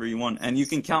show whenever you want. And you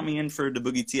can count me in for the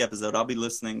Boogie T episode. I'll be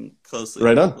listening closely.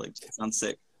 Right on. Like, it sounds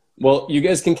sick. Well, you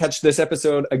guys can catch this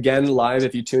episode again live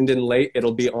if you tuned in late.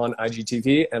 It'll be on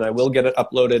IGTV, and I will get it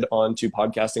uploaded onto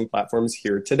podcasting platforms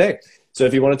here today. So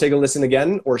if you want to take a listen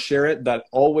again or share it, that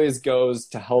always goes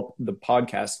to help the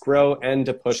podcast grow and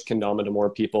to push Kendama to more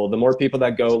people. The more people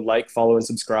that go like, follow, and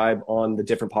subscribe on the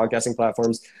different podcasting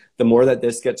platforms, the more that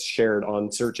this gets shared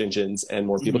on search engines and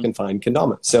more people can find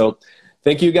Kendama. So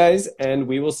thank you guys, and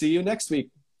we will see you next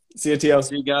week. See you, Tio.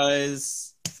 See you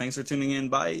guys. Thanks for tuning in.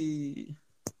 Bye.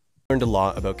 Learned a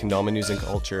lot about kendama news and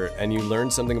culture, and you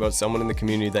learned something about someone in the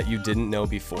community that you didn't know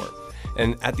before.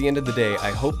 And at the end of the day,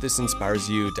 I hope this inspires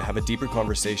you to have a deeper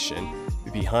conversation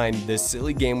behind this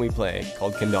silly game we play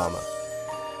called kendama.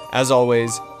 As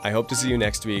always, I hope to see you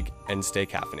next week, and stay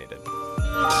caffeinated.